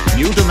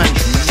 new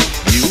dimension,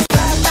 new sound.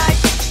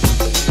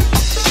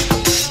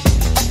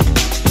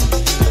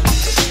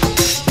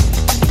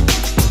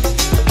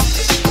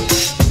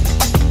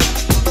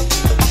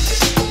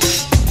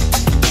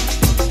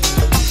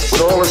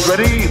 When all is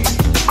ready,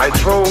 I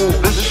throw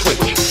this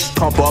switch.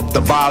 Pump up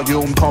the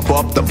volume, pump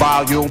up the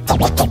volume.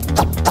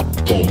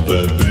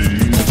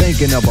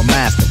 Thinking of a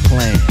master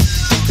plan.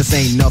 This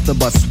ain't nothing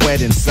but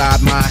sweat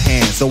inside my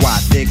hands. So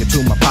I dig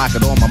into my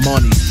pocket, all my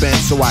money spent.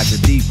 So I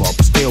get deeper,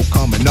 but still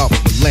coming up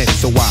with lint.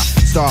 So I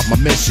start my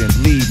mission,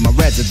 leave my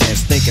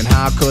residence, thinking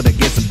how could I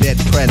get some dead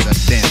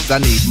presidents? I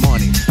need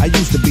money. I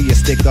used to be a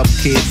stick-up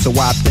kid, so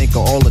I think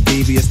of all the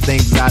devious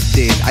things I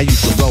did. I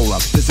used to roll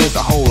up, this is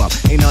a hole-up.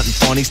 Ain't nothing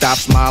funny, stop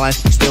smiling.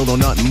 Still don't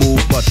nothing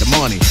move but the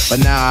money.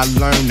 But now I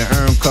learn to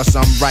earn cause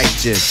I'm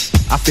righteous.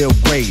 I feel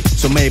great,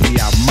 so maybe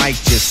I might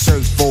just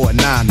search for a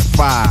 9 to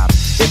 5.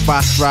 If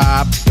I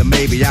strive, then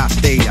maybe I'll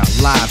stay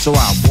alive. So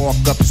I walk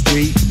up the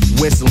street,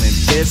 whistling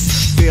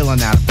this,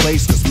 feeling out of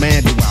place, cause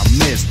man do I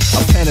miss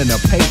a pen and a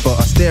paper,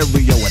 a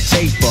stereo, a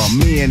taper.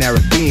 Me and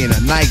Eric being a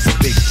nice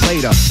big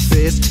plate of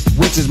fish,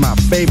 which is my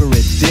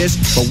favorite dish.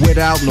 But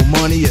without no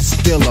money, it's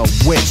still a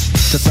wish.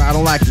 Cause I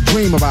don't like to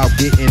dream about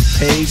getting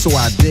paid, so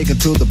I dig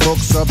into the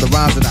books of the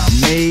rhymes that I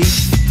made.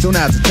 So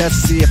now's a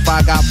test to see if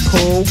I got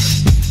pulled.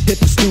 Hit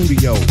the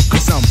studio,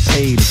 cause I'm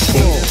paid in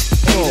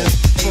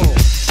full.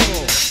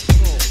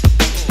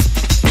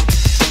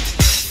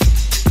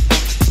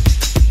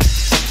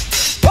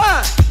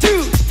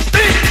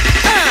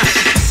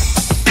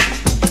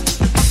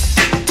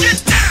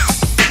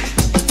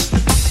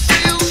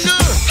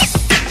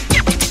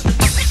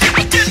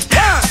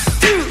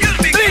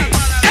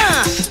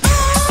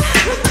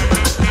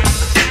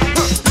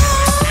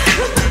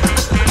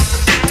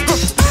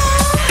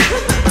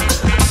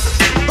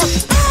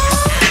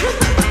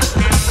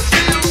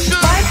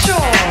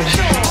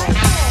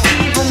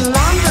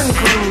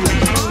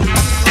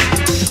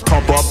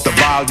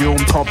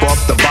 Pump up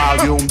the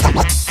volume.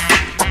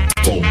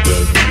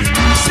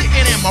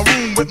 Sitting in my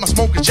room with my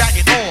smoking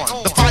jacket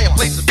on. The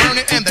fireplace is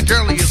burning and the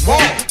girlie is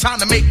warm. Time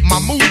to make my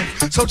move,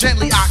 so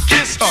gently I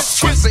kiss her,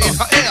 twist her in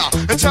her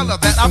ear and tell her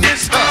that I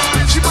miss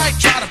her. She might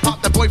try to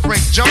pop that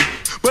boyfriend jump,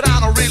 but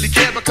I don't really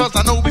care because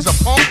I know he's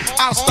a punk.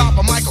 I'll stop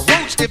him like a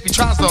roach if he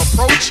tries to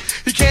approach.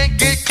 He can't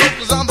get close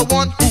cause I'm the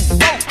one who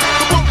wrote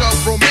the book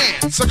of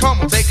romance. So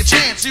come on, take a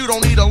chance. You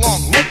don't need a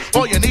long look,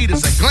 all you need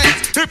is a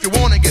glance. If you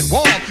wanna get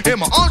warm, in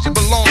my arms you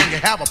belong.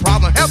 You have a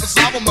problem, help us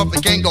solve them,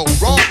 nothing can go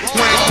wrong.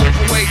 When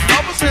overweight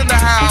lovers in the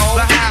house,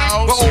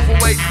 the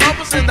overweight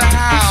lovers in the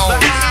house,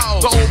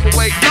 the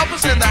overweight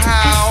lovers in the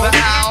house,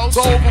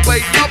 the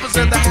overweight lovers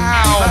in the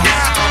house,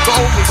 the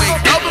overweight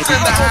lovers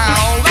in the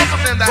house,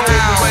 lovers in the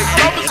house,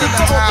 lovers in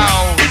the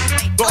house,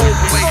 the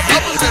overweight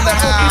lovers in the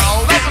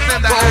house, lovers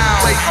in the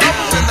house,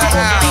 lovers in the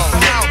house.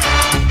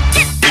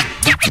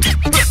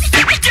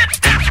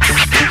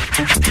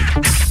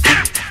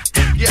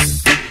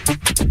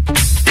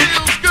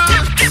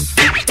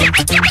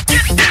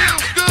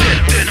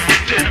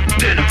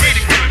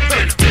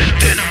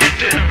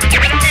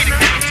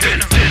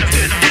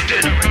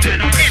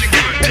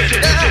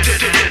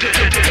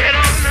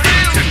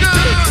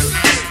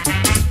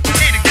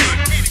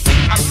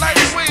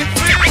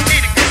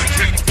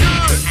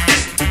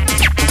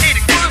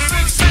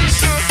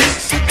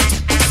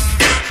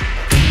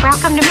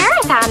 Welcome to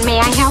Marathon. May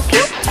I help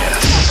you?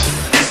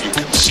 Yes. You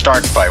can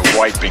start by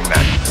wiping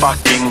that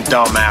fucking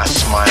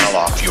dumbass smile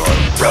off your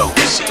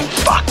rosy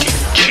fucking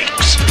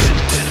cheeks.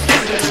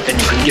 Then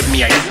you can give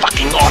me a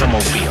fucking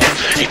automobile,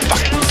 a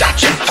fucking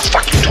Datsun, a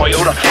fucking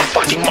Toyota, a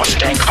fucking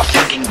Mustang, a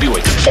fucking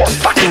Buick, 4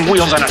 fucking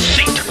wheels and a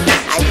seat.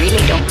 I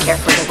really don't care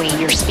for the way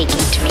you're speaking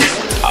to me.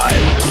 I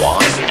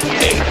want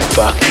a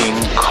fucking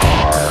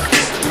car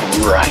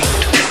right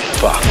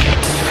fucking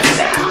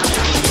now.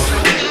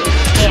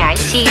 Yeah, I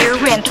see your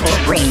rental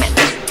agreement.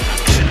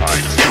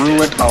 I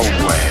threw it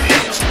away.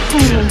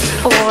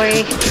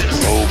 Boy.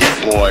 Oh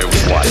boy,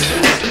 what?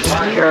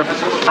 You're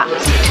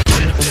fucked.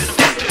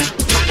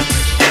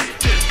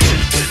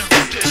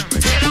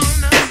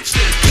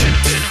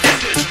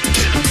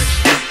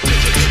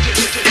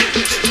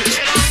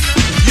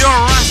 Your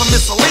rhymes are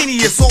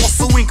miscellaneous,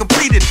 also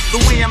incompleted. The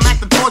way I'm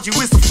acting towards you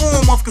is the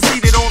form of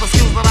conceited. All the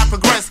skills that I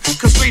progress,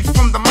 cause straight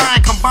from the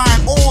mind,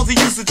 combine all the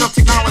usage of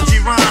technology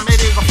rhyme.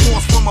 It is a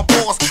force from a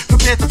boss,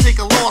 prepared to take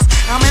a loss.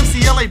 I'm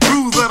MCLA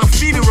Bruiser, the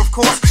feeder of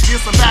course.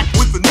 Yes, I'm back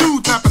with the new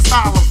type of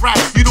style of rap.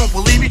 You don't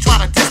believe me? Try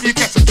to diss me,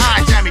 catch a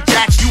eye, jammy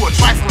jack. You are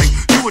trifling,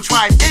 you will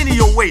try it any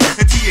old way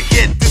until you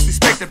get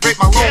disrespected, break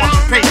my laws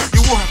and pay.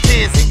 You will have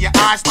tears in your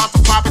eyes, start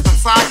to pop it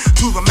inside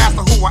to the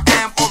master who I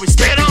am, or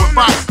respect you with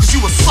pride.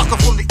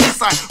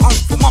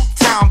 Westside, from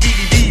uptown,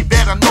 BDD,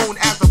 better known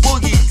as the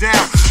Boogie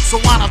Down. So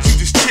why don't you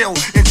just chill,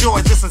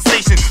 enjoy the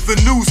sensation?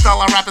 The new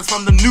style of rap is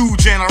from the new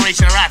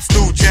generation. Rap's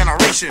new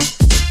generation.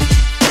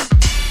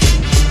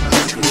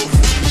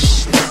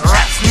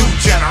 Rap's new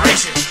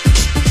generation.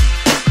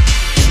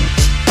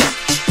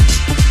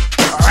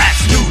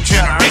 Rap's new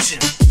generation.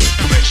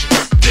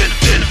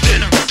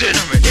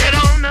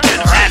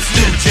 Rap's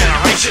new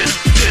generation.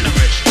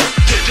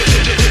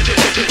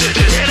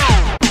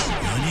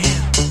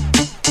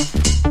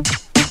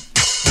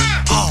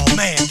 Oh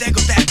man, there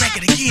goes that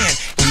record again.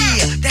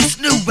 Yeah, that's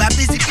new by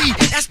Busy B.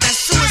 That's that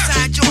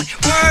suicide joint.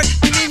 Word,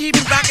 you mean he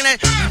be rocking that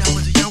when I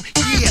was a young?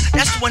 Yeah,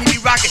 that's the one he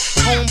be rocking.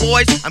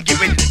 Homeboys, I'm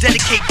getting ready to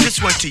dedicate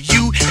this one to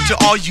you and to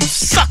all you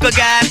sucker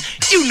guys.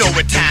 You know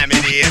what time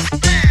it is.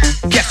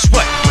 Guess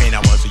what? When I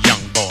was a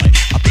young boy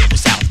up in the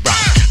South Bronx,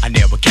 I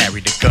never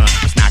carried a gun.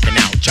 Was knocking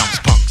out jumps,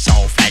 punks,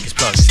 all faggots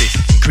plus sissies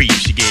and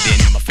creeps. You get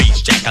in my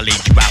face, Jack. I laid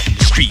you out in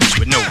the streets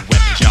with no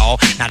weapons, y'all.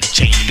 Not a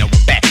chain, no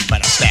back,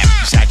 but I slap you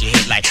beside your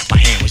head like my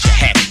hand was your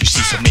hat. You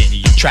see, so many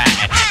you tried,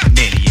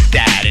 many you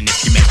died, and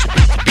if you mess with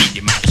the beat,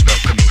 you might as well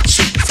commit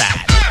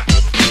suicide.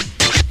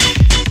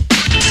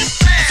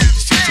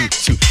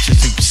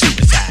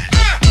 Suicide.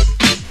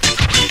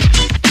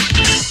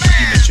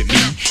 You mess with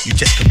me, you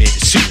just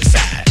committed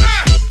suicide.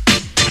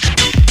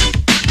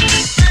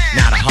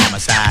 Not a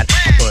homicide,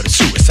 but a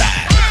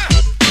suicide.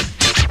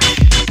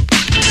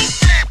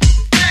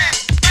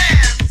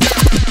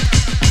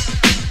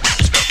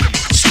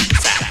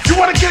 You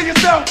wanna kill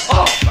yourself?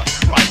 Oh,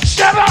 right.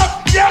 Shut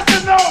up! Yes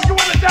or no? You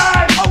wanna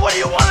die? Oh, what do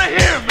you wanna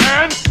hear,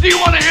 man? Do you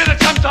wanna hear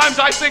that sometimes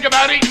I think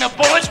about eating a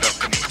bullet?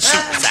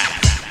 Suicide.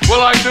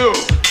 Well, I do.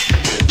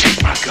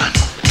 Take my gun.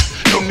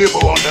 Don't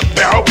nibble on the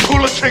barrel.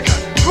 Pull the trigger.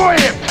 Go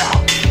ahead,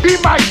 pal. Be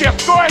my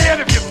guest. Go ahead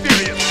if you're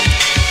serious.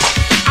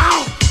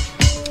 Ow!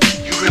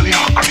 You really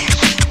are crazy.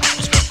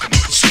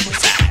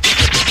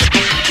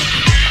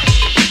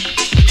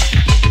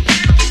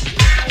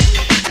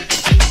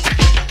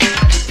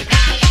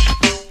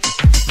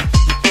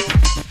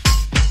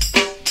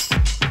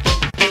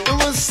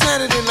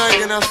 Saturday night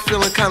and I was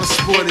feeling kinda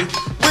sporty.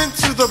 Went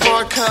to the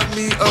bar, caught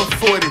me a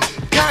 40.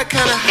 Got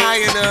kinda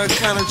high and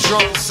kinda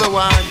drunk, so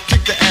I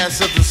kicked the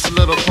ass of this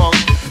little punk.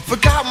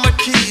 Forgot my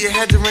key,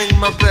 had to ring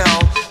my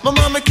bell. My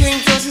mama came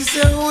down, she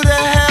said, who the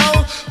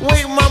hell?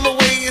 Wait, mama,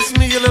 wait, it's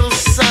me, your little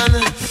son.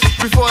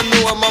 Before I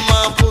knew it, my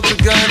mom pulled the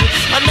gun.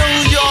 I know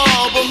who you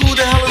are, but who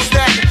the hell is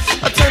that?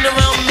 I turned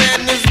around,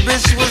 man, this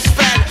bitch was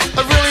fat.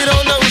 I really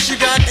don't know if she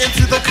got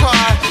into the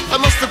car. I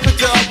must have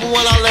picked her up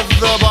when I left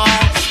the bar.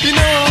 You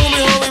know,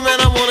 homie,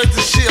 man, I wanted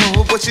to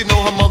chill, but you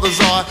know how mothers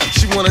are,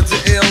 she wanted to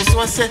ill. So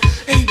I said,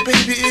 hey,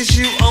 baby, is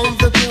you on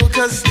the bill?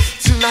 Cause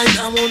tonight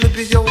I wanna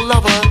be your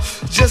lover.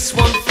 Just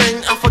one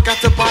thing, I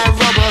forgot to buy a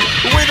rubber.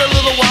 Wait a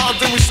little while,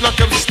 then we snuck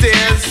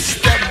upstairs,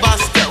 step by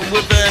step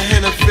with a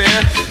hen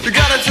affair. We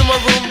got into my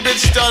room,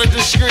 bitch started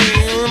to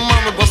scream.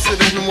 Mama busted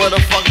in, what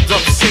a fucked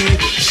up scene.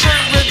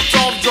 Shirt ripped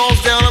off,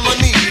 drawers down on my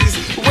knees.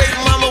 Wait,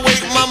 mama,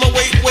 wait,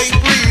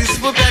 please.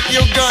 Put back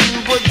your gun,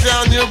 put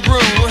down your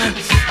broom.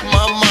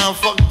 My mind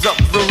fucked up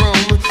the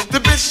room. The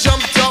bitch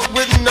jumped up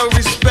with no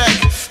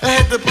respect. I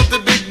had to put the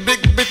big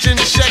bitch in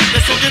check.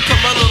 I said, you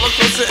come a little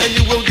closer and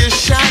you will get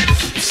shot.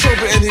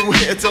 Sober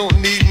anyway, I don't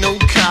need no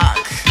cock.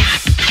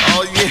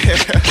 Oh yeah.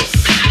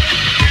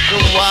 The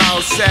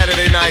wild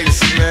Saturday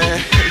nights,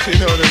 man. You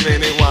know what I mean?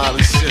 They wild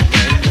as shit,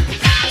 man.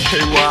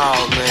 They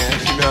wild, man,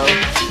 you know.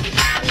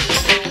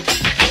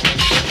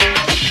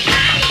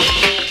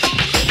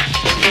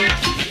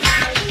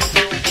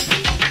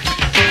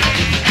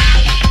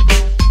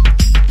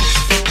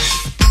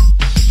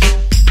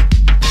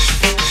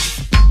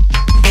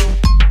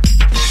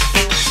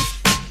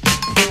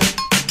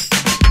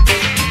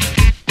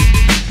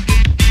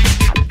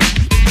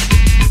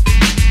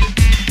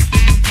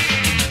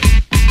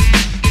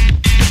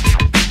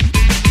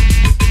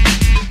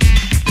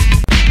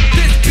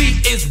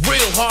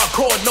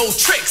 No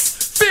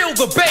tricks, feel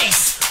the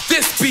bass.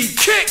 This beat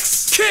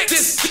kicks.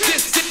 This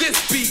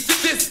beat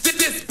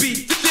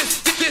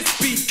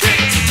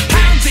kicks.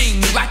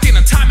 Pounding like an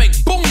atomic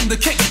boom. The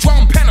kick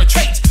drum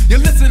penetrates your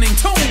listening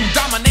tune,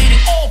 dominating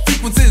all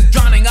frequencies,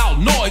 drowning out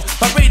noise,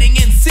 vibrating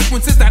in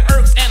sequences that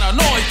irks and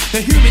annoys the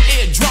human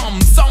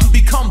eardrum. Some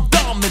become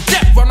dumb and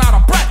deaf, run out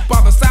of breath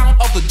by the sound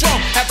of the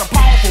drum. As the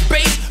powerful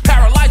bass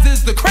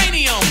paralyzes the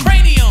cranium.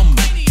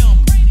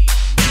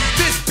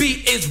 This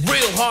beat is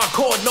real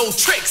hardcore, no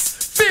tricks.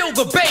 Feel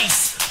the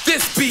bass.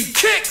 This beat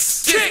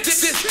kicks. Feel the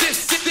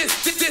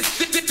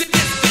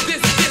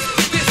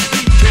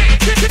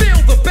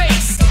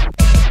bass.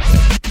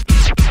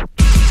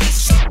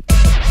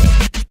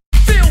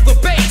 Feel the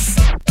bass.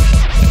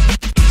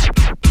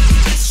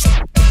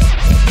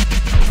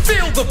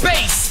 Feel the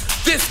bass.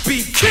 This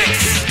beat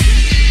kicks.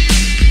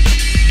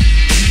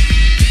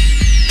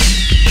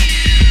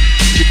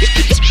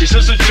 She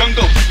says the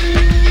jungle.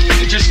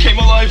 It just came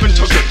alive and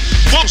took it.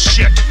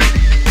 Bullshit.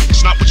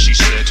 It's not what she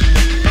said.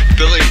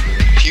 Billy,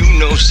 you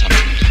know something.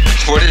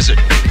 What is it?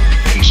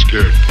 I'm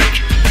scared,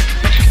 Butcher.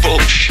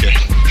 Bullshit.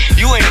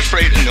 You ain't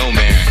afraid of no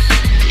man.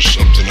 There's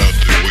something out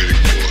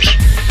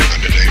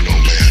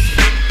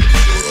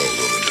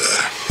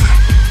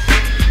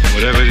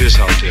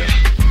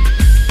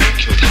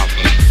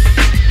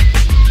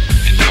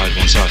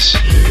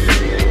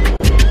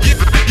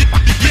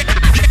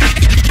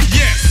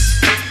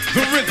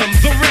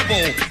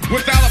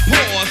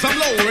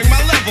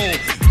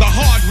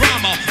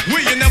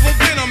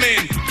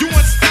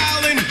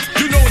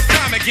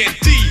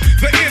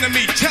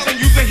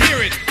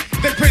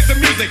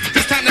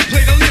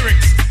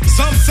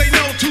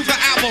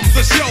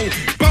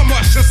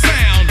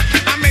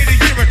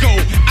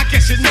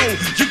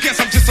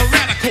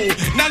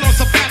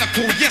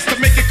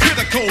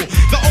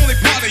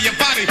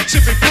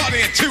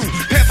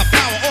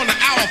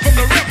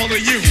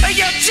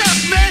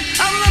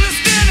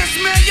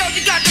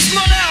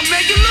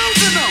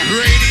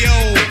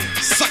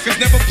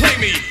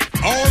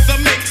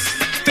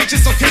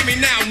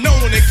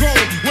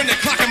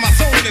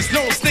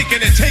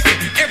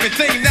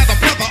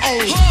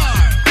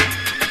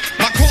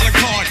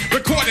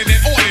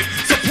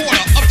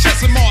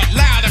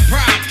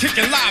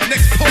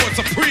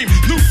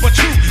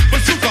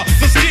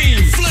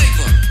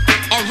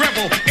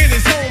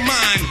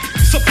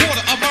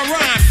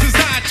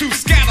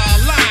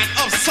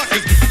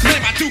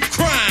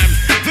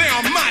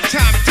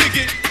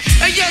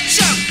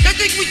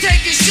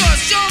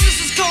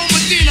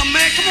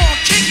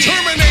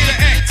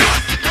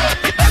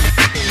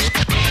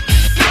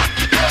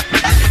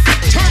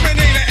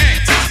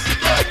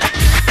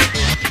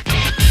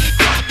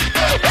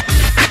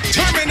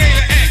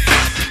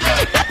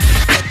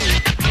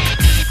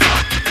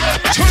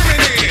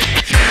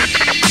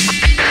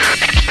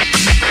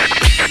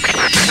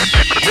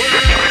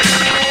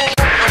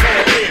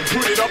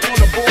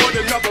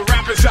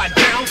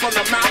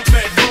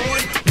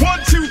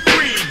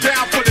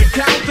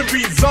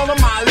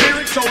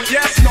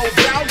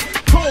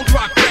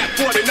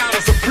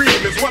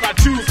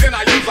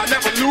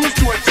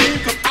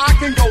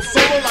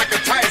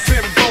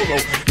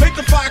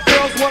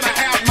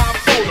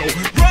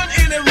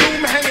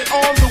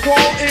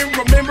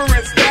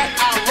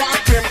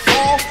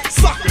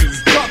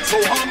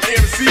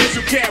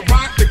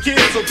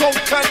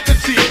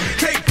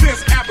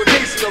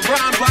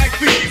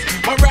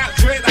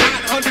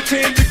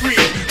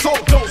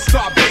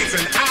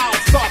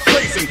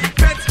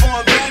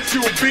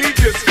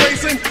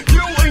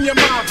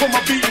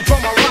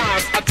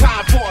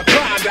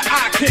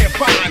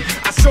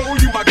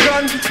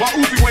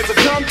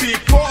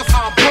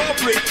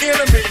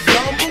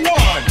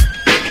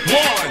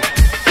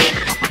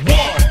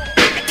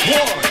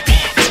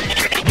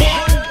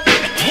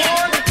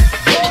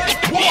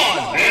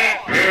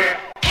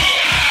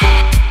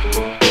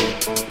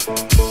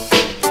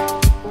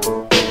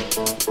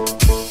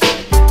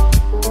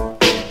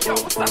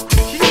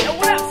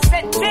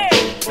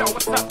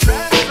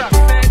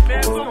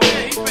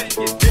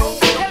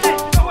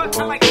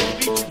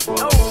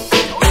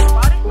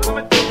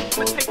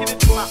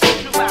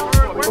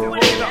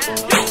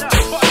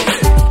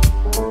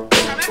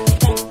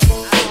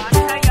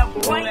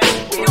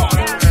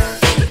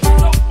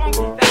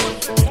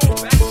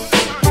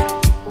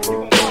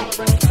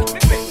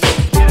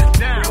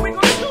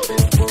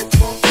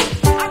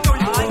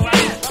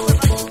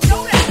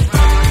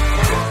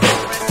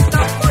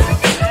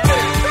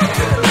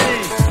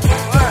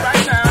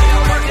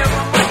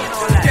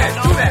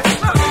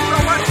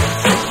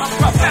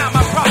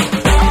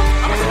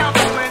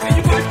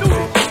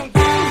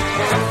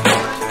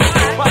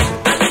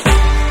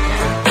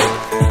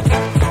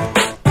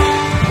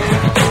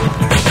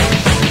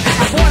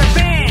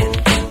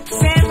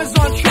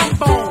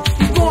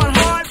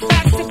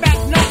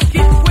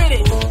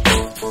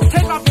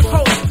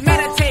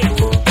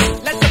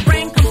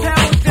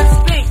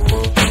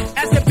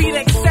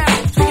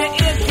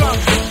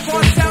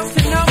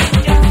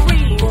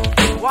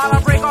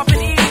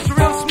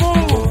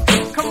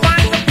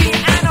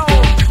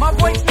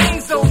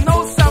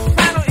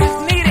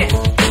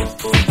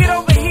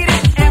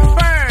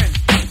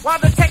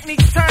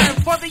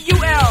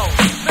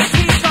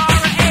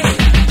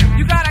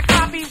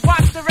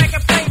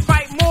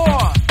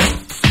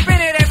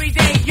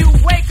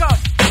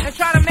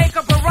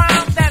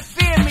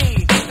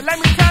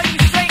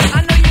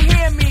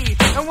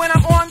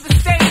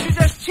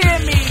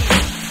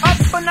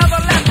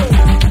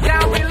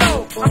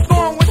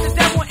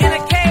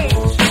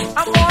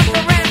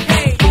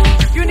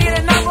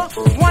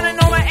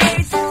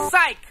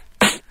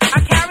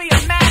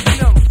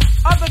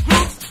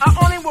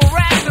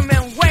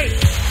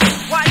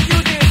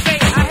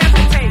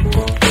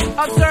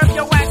curb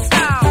your whack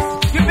style.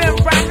 You've been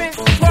rapping,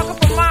 talking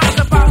for miles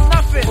about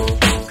nothing.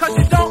 Cause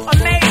you don't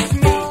amaze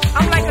me.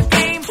 I'm like a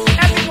game,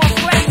 everyone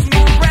plays me.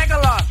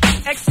 Regular,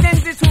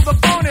 extended to the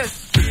bonus.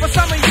 For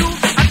some of you,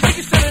 I think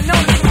you should have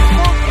noticed me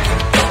funky.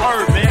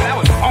 Word, man, that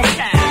was funky.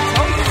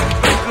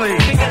 Quickly,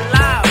 kick it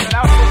loud.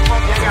 That was so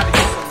funky, I gotta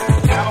get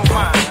some. I don't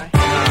mind,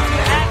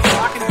 man. So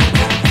I can do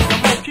some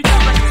more. Keep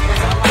that record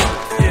straight. I like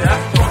it. Yeah,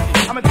 that's funky.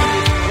 I'ma do this.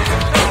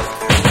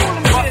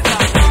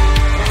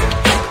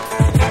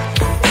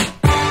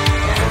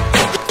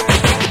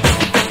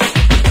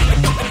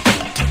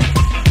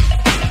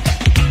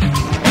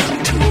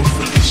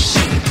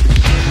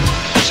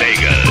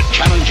 Sega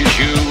challenges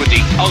you with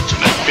the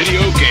ultimate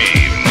video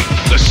game,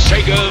 the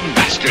Sega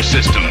Master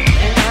System.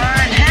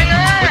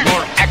 With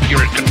more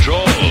accurate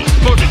controls,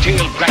 more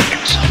detailed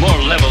graphics, more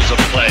levels of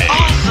play.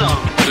 Awesome!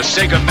 The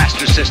Sega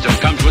Master System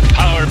comes with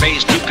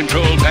power-based 2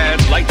 control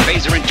pads, light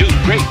phaser, and 2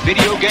 great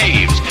video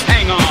games.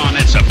 Hang on,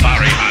 it's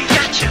Safari Hunt.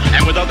 Gotcha!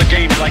 And with other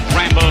games like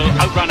Rambo,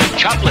 Outrun, and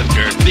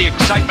Choplifter, the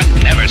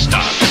excitement never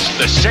stops.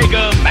 The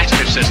Sega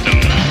Master System.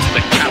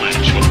 The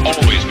challenge will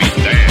always be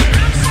there.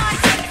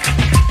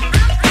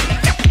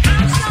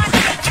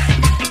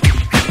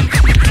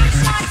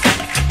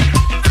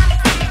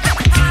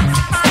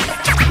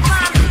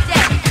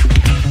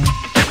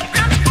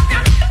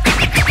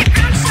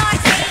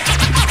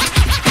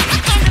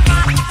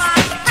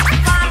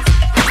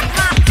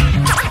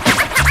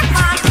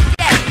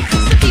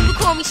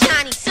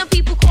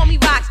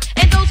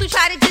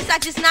 I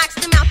just knocks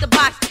them out the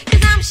box.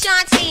 Cause I'm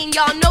Shantae and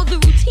y'all know the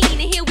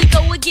routine. And here we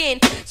go again.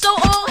 So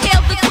all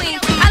hail the queen.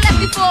 I left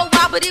it for a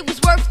while, but it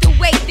was worth the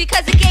wait.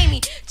 Because it gave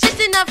me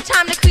just enough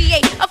time to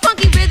create a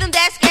funky rhythm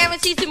that's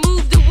guaranteed to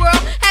move the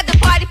world. Have the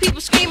party people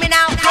screaming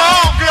out, go,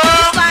 girl!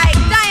 Just like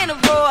Diana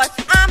Ross,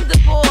 I'm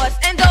the boss.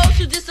 And those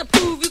who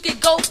disapprove, you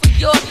can go for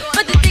yours.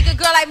 But to think a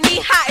girl like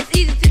me hot is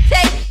easy to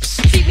take.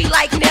 Treat me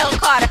like Nell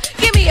Carter.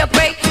 Give me a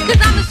break.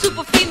 Cause I'm the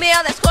super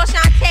female that's called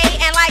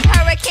Shantae. And like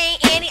Hurricane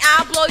Annie,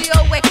 I'll blow you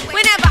away.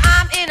 Whenever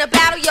I'm in a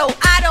battle, yo,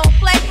 I don't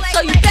play.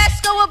 So you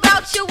best go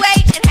about your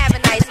way and have a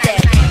nice day.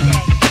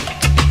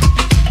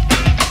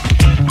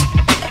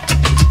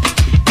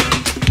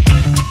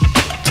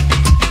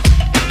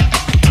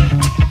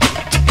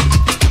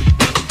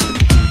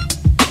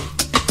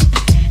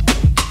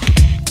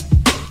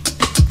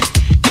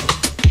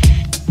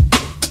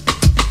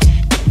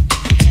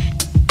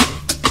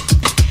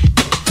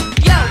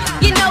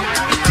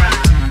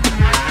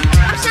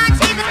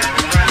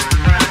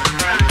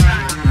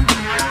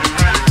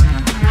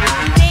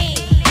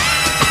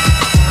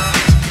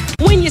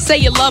 Say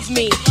you love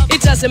me,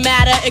 it doesn't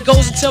matter. It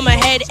goes into my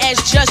head as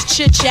just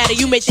chit chatter.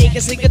 You may think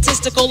it's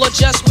egotistical or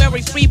just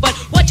very free, but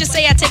what you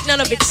say, I take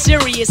none of it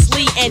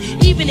seriously.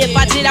 And even if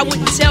I did, I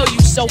wouldn't tell you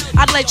so.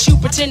 I'd let you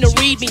pretend to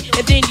read me,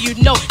 and then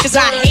you'd know. Cause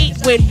I hate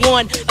when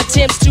one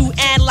attempts to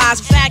analyze.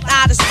 In fact,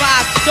 I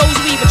despise those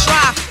who even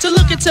try to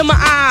look into my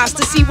eyes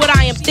to see what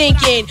I am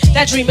thinking.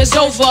 That dream is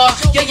over,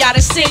 your yacht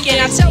is sinking.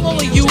 I tell all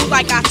of you,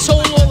 like I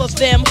told all of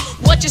them,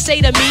 what you say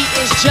to me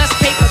is just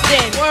paper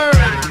thin. Word.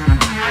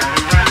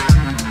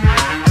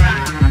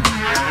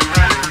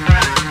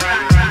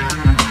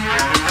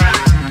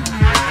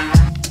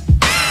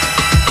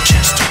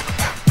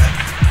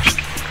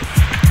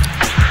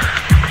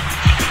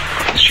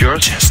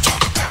 Yours? Just talk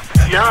about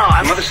that.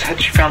 No, Mother said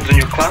she found it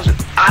in your closet.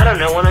 I don't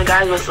know. One of the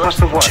guys must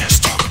have what?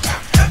 Just talk about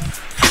that.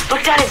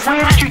 Look, Dad, it's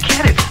where did you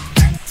get it?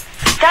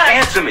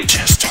 Dad, answer me.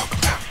 Just talk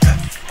about that.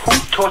 Who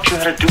taught you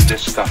how to do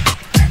this stuff?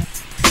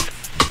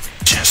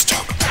 Just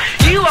talk about that.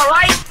 You,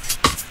 alright?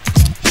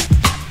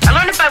 I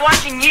learned it by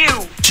watching you.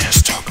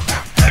 Just talk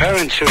about that.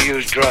 Parents who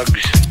use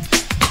drugs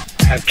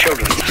have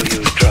children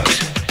who use drugs.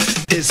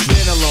 It's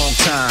been a long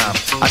time.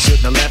 I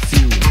shouldn't have left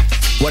you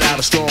without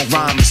a strong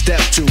rhyme to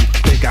step to.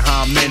 Think of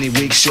how many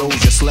weak shows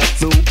you slept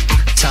through.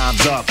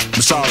 Time's up,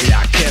 I'm sorry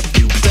I kept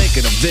you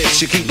thinking of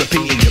this. You keep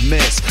repeating your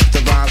miss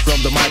the rhymes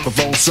from the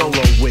microphone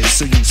solo with.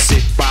 So you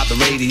sit by the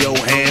radio,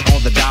 hand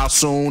on the dial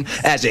soon.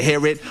 As you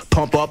hear it,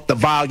 pump up the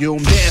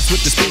volume. Dance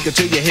with the speaker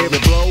till you hear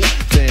it blow.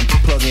 Then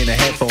plug in a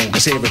headphone,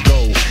 cause here it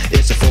go.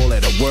 It's a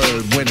 4-letter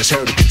word when it's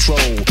heard to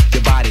control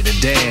your body to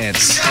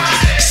dance.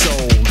 So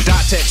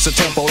dot text a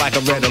tempo like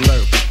a red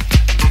alert.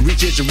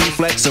 Reach it, your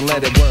reflex and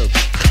let it work.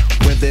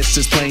 When this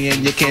is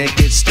playing, you can't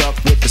get stuck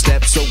with the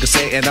steps. So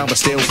say, and I'ma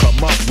still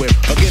come up with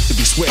a gift to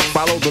be swift.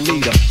 Follow the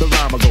leader, the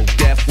rhyme will go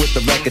deaf with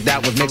the record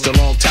that was mixed a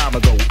long time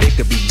ago. It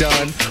could be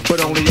done, but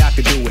only I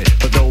could do it.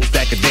 For those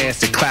that can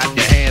dance and clap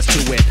your hands to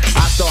it.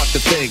 I start to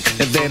think,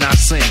 and then I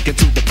sink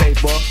into the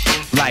paper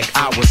like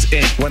I was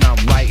ink. When I'm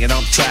writing,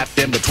 I'm trapped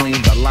in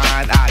between the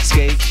line. I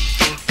escape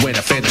when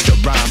I finish the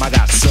rhyme. I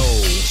got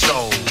soul,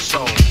 soul,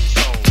 soul.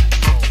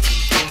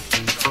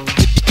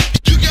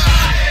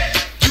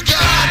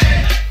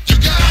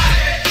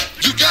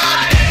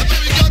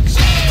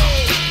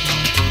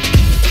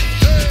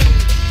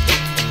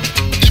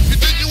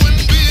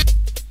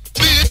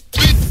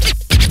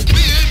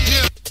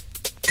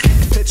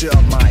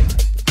 Of mic,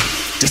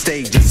 the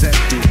stage is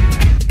empty.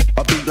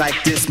 A beat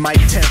like this might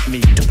tempt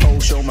me to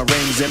pose, show my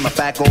rings and my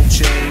fat gold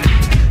chain.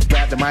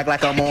 Grab the mic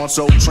like I'm on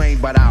so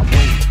trained, but I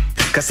wait.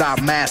 Cause I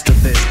mastered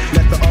this.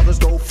 Let the others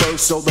go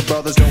first so the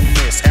brothers don't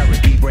miss.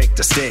 Eric B, break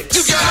the sticks.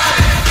 You got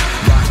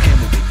it! Rock him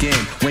will begin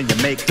when you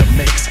make the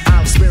mix.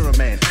 I'll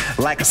experiment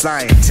like a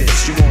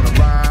scientist. You wanna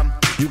rhyme?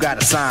 You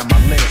gotta sign my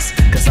list.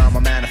 Cause I'm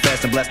a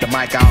manifest and bless the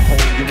mic I'll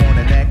hold. You want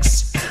an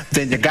X?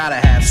 Then you gotta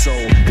have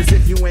soul. Cause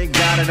if you ain't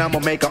got it, I'ma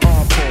make an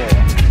encore.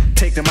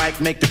 Take the mic,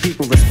 make the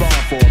people respond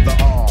for the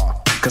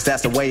R. Cause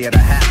that's the way it'll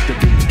have to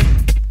be.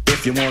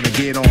 If you wanna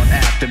get on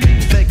after me,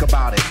 think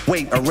about it.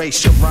 Wait,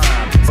 erase your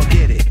rhyme.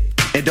 Forget it.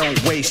 And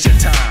don't waste your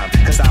time,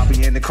 cause I'll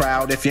be in the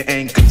crowd if you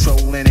ain't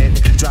controlling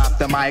it. Drop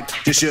the mic,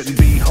 you shouldn't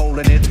be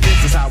holding it.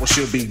 This is how it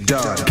should be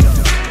done.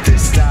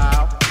 This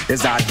style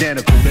is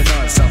identical to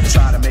none. Some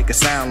try to make it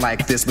sound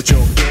like this, but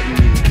you're getting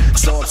me.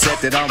 So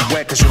upset that I'm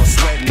wet cause you're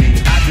sweating me.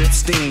 I drip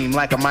steam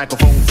like a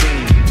microphone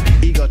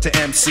theme. Ego to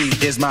MC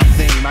is my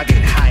theme. I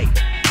get hype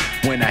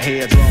when I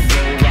hear drum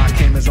roll. Rock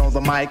him is on the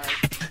mic,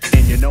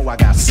 and you know I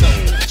got soul.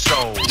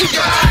 Soul. You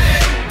got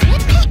it!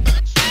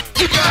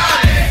 You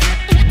got it!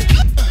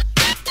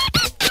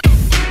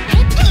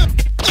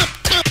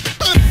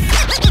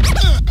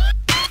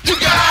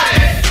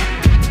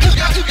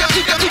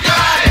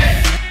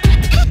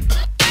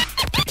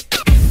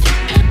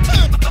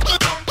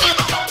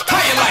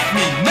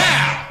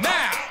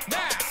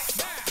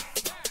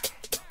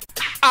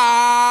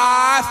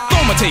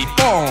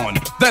 On,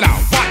 then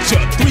I'll watch you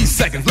 3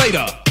 seconds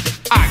later.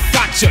 I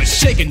got you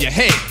shaking your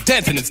head,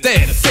 dancing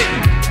instead of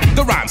sitting.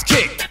 The rhymes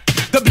kick,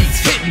 the beat's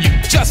hitting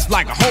you just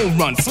like a home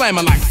run,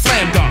 slamming like a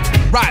slam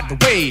dunk. Ride the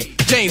wave,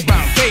 James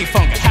Brown gay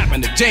funk. It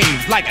happened to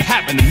James like it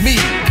happened to me.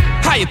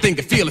 How you think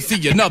it feel to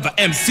see another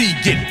MC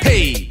get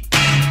paid?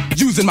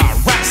 Using my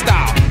rap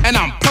style, and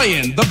I'm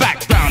playing the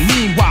background.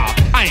 Meanwhile,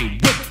 I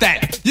ain't with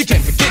that. You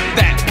can't forget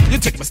that. You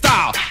took my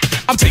style,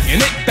 I'm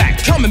taking it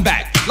back, coming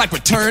back like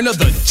Return of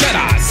the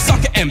Jedi.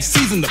 Sucker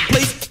MCs in the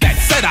place that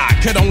said I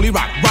could only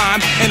rock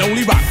rhyme and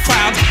only rock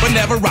crowds, but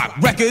never rock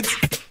records.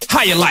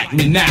 How you like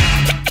me now?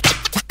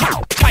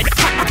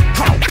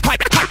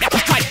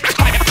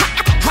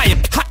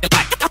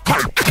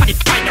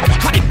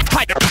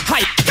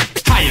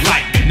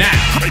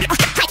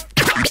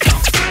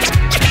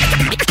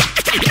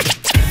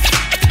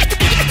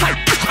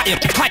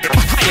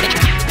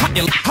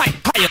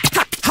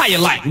 How you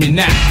like me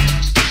now?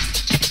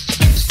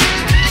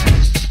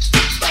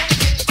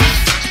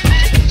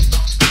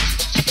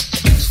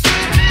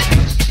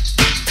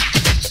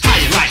 How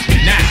you like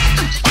me now?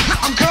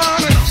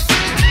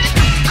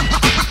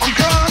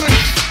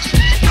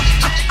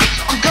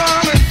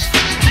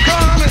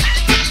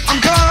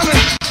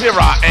 Here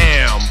I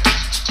am,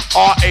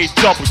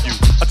 R.A.W.,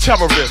 a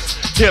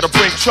terrorist, here to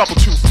bring trouble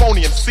to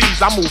phony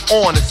MCs. I move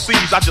on and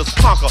seize, I just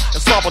conquer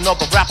and slump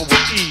another rapper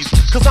with ease.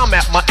 Cause I'm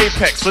at my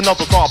apex and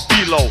others are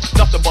below,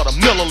 nothing but a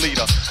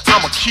milliliter.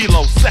 I'm a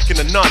kilo, second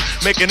to none,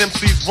 making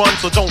MCs run,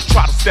 so don't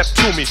try to step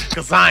to me,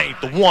 cause I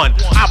ain't the one.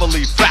 I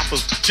believe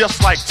rappers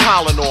just like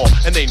Tylenol,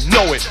 and they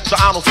know it, so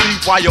I don't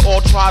see why you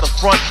all try to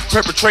front,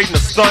 perpetrating a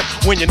stunt,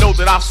 when you know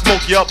that I'll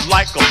smoke you up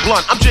like a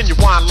blunt. I'm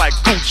genuine like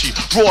Gucci,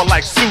 raw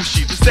like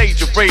sushi. The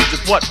stage of rage is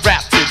what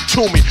rap did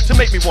to me, to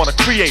make me wanna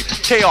create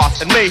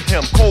chaos and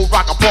mayhem. Cold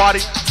rock a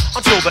party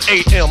until the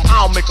AM.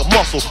 I'll make a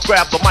muscle,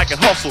 grab the mic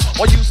and hustle.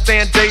 While you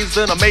stand dazed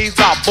and amazed,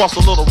 I'll bust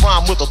a little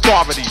rhyme with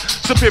authority,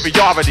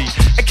 superiority,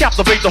 and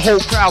captivate the whole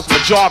crowd's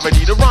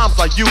majority. The rhymes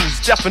I use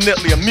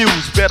definitely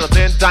amuse, better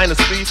than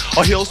Dynasty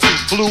or Hill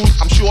Street Blues.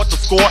 I'm sure to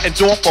score and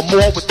door for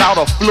more without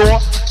a floor,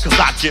 cause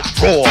I get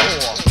raw.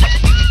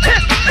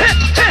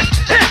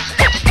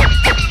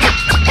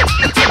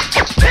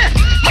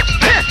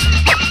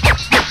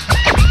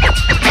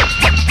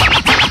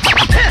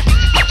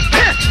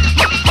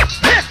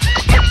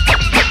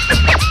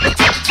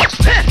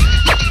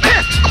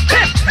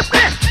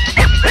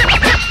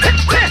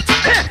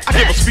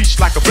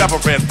 Like a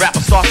reverend,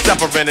 rappers start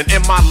severing, and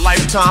in my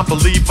lifetime,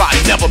 believe I've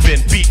never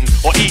been beaten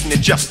or eaten and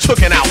just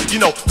tooken out.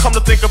 You know, come to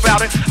think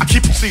about it, I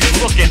keep MCs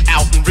looking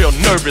out and real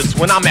nervous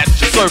when I'm at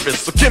your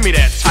service. So give me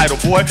that title,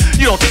 boy,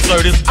 you don't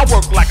deserve this. I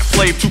work like a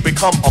slave to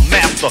become a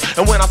master,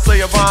 and when I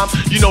say a rhyme,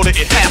 you know that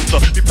it has to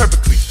be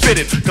perfectly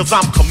fitted, cause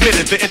I'm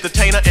committed. The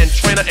entertainer and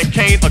trainer and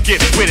Kane are get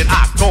with it.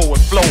 I go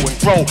and flow and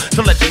grow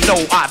to let you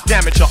know I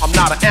damage you. I'm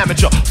not an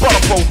amateur, but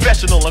a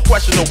professional,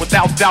 unquestionable,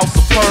 without doubt,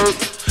 superb.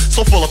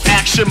 So full of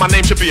action, my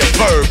name should be a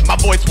verb. My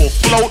voice will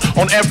float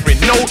on every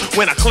note.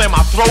 When I clear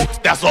my throat,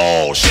 that's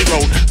all she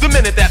wrote. The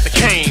minute that the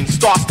cane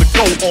starts to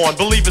go on,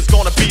 believe it's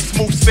gonna be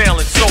smooth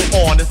sailing, so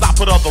on. As I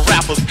put other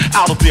rappers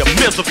out of their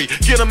misery,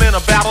 get them in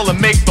a battle and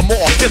make them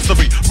more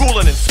history.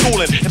 Ruling and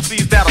schooling,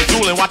 MCs that I'm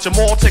dueling, watch them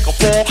all take a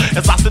fall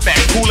as I sit back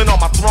cooling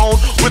on my throne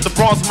with the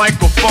bronze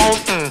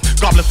microphone.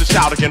 God bless the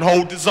child that can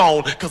hold his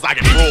own, cause I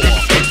can roar.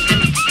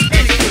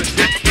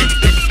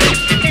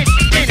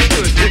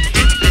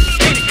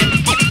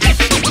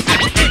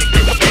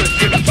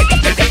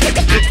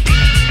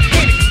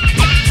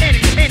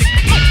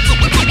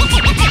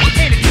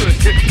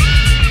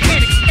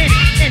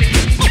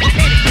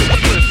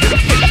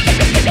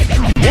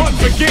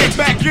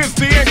 Back is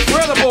the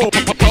incredible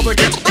public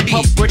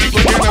enemy.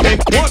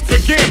 Once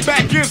again.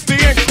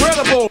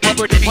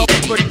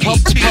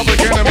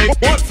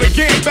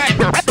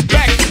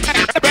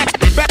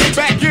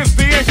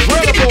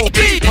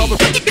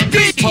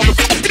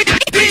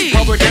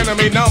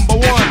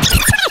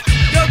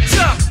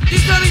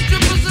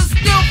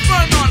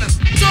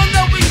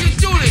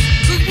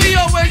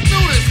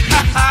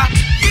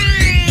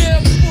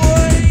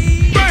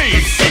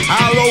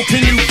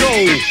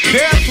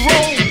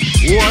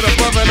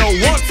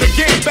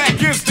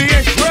 Here's the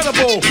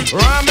incredible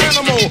rhyme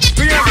animal,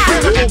 the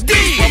incredible D.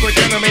 Public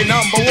enemy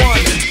number one.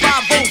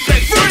 5 volts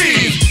said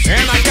freeze,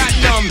 and I got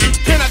numb.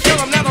 Can I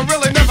tell them that I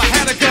really never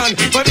had a gun?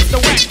 But it's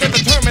the wax that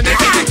determined it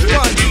takes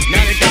fun.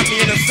 Now they got me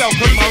in a cell,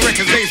 cause my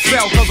records they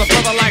sell. Cause a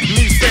brother like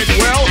me said,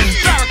 well,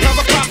 Farrakhan's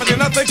a prophet,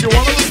 and I think you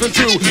wanna listen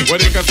to what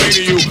he can say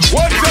to you.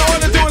 What you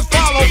wanna do is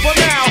follow for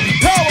now.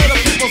 Tell what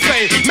the people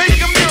say, make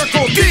a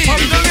miracle.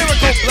 I'm the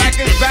lyrical, black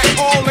is back,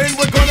 all in,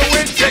 we're gonna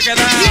win. Check it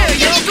out. Yeah,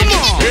 yo, come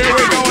on. Here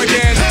we go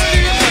again.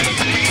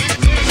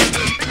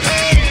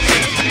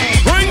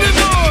 Bring the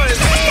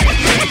noise.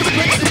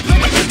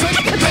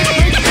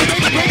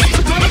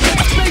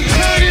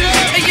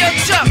 Hey, yo,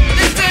 Chuck,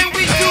 this ain't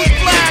we too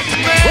black,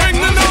 man. Bring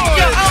the noise.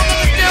 Yo, I don't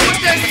understand what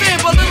they're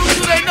saying, but little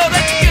do they know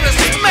they can get a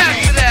smack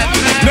to that,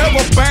 man.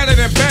 Never batted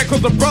and bad,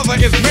 cause the brother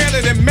is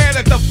madder than mad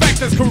at the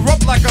fact it's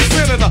corrupt like a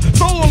senator.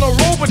 Soul on the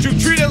road, but you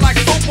treat it like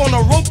soap on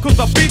a rope, cause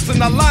the beats and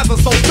the lines are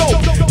so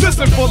dope.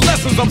 Listen for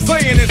lessons I'm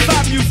saying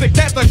inside music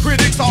that the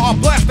critics are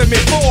blasting me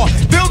for.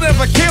 They'll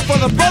never care for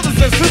the brothers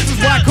and sisters,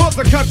 why? Cause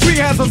the country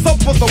has us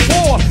up for the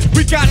war.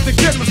 We got to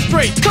get them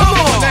straight. Come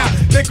on now,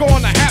 they're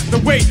gonna have to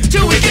wait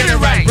till we get it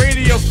right.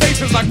 Radio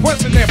stations are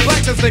questioning their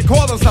blackness, they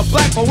call us a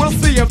black, but we'll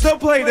see if they'll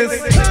play this.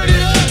 Turn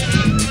it up.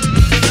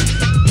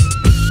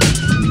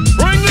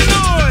 Bring the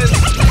noise.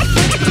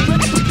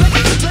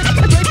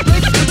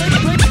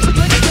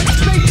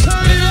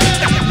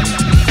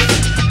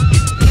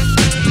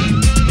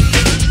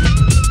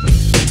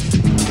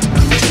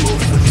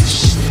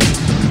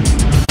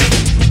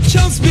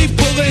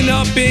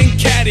 Up in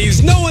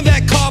caddies, knowing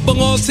that car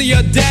belongs to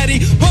your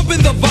daddy,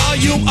 pumping the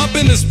volume up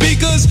in the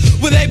speakers.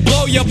 When they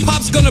blow, your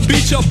pop's gonna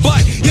beat your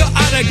butt. You're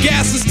out of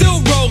gas and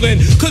still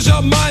rolling, cause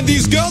your mind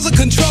these girls are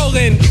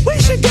controlling. We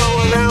should go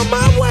around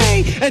my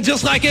way. And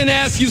just like an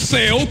ass, you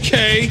say,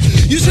 okay.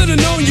 You should've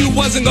known you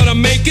wasn't gonna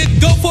make it.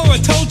 Go for a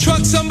tow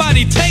truck,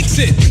 somebody takes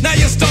it. Now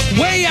you're stuck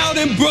way out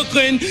in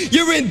Brooklyn.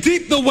 You're in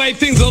deep the way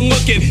things are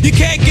looking. You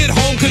can't get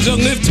home cause you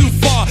live too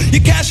far.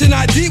 Your cash and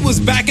ID was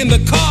back in the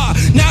car.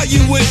 Now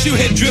you wish you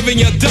had driven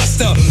your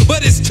duster,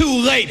 but it's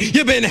too late.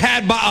 You've been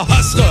had by a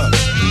hustler.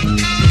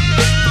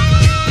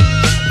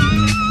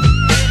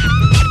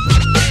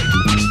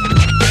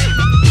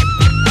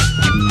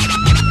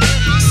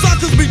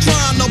 Suckers be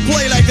trying to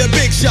play like they're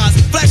big shots,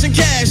 flashing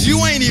cash you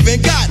ain't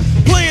even got,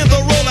 playing the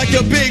role like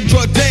a big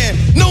drug dan,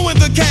 knowing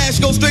the cash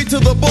goes straight to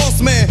the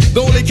boss man.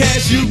 The only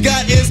cash you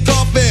got is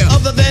car fare.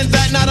 Other than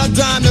that, not a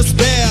dime to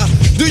spare.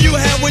 Do you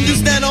have when you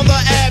stand on the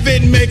Ave?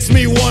 It makes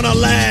me wanna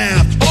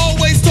laugh.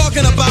 Always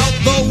talking about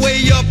the way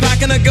you're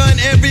packing a gun.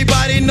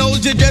 Everybody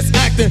knows you're just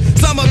acting.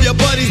 Some of your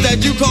buddies that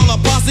you call a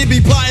posse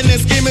be plotting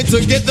and scheming to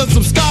get them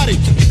some Scotty.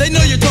 They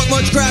know you talk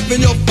much crap and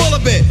you're full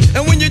of it.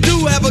 And when you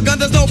do have a gun,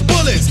 there's no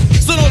bullets.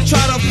 So don't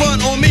try to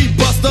front on me,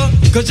 buster,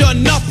 cause you're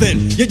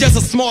nothing. You're just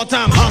a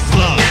small-time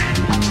hustler.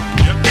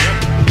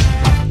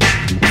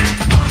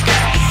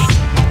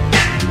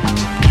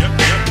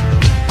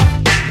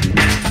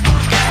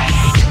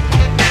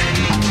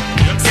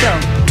 So,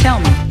 tell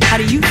me, how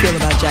do you feel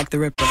about Jack the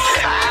Ripper?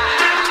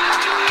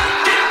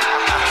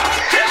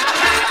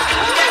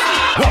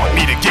 Want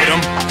me to get him?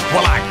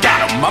 Well, I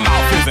got him. My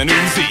mouth is an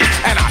Uzi,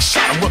 and I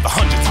shot him with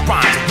 100s of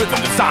rhymes, rhythm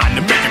designed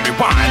to make him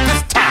rewind.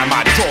 This time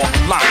I draw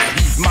the line,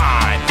 he's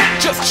mine.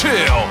 Just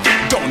chill,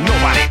 don't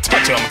nobody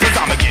touch him, cause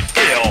I'ma get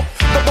ill.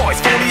 The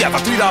boy's phony as a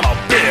 $3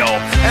 bill,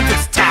 and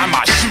this time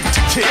I shoot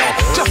to kill.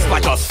 Just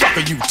like a sucker,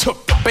 you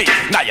took the bait.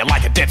 Now you're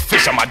like a dead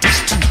fish on my dish,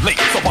 too late.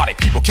 So party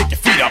people, kick your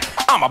feet up.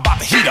 I'm about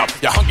to heat up.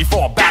 You're hungry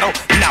for a battle?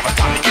 Now it's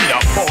time to eat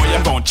up. Boy,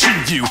 I'm gonna chew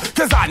you,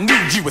 cause I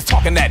knew you was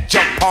talking that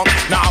junk punk.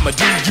 Now I'ma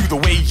do you the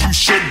way you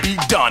should be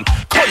done.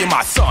 Call you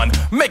my son,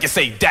 make it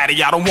say,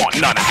 Daddy, I don't want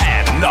none. I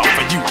had enough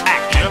of you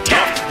acting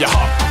tough. You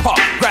huff,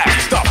 grab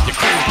your stuff, you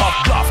cream puff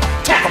bluff.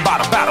 Talk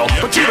about a battle,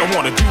 but you don't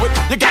wanna do it.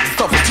 You got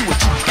yourself into it,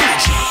 you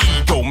bitch,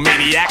 you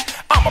egomaniac.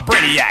 I'm a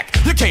brainiac.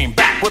 You came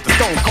back with a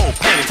stone cold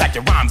plan attack.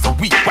 Your rhymes are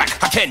weak whack.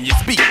 How can you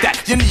speak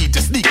that? You need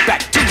to sneak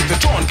back to the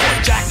drawing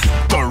board, Jack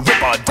the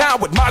Ripper.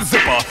 Down with my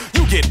zipper.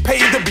 You get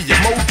paid to be a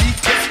Moby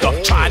tipster,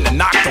 trying to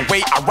knock the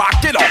way I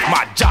rock it off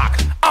my jock.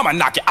 I'ma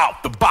knock you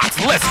out the box.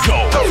 Let's go.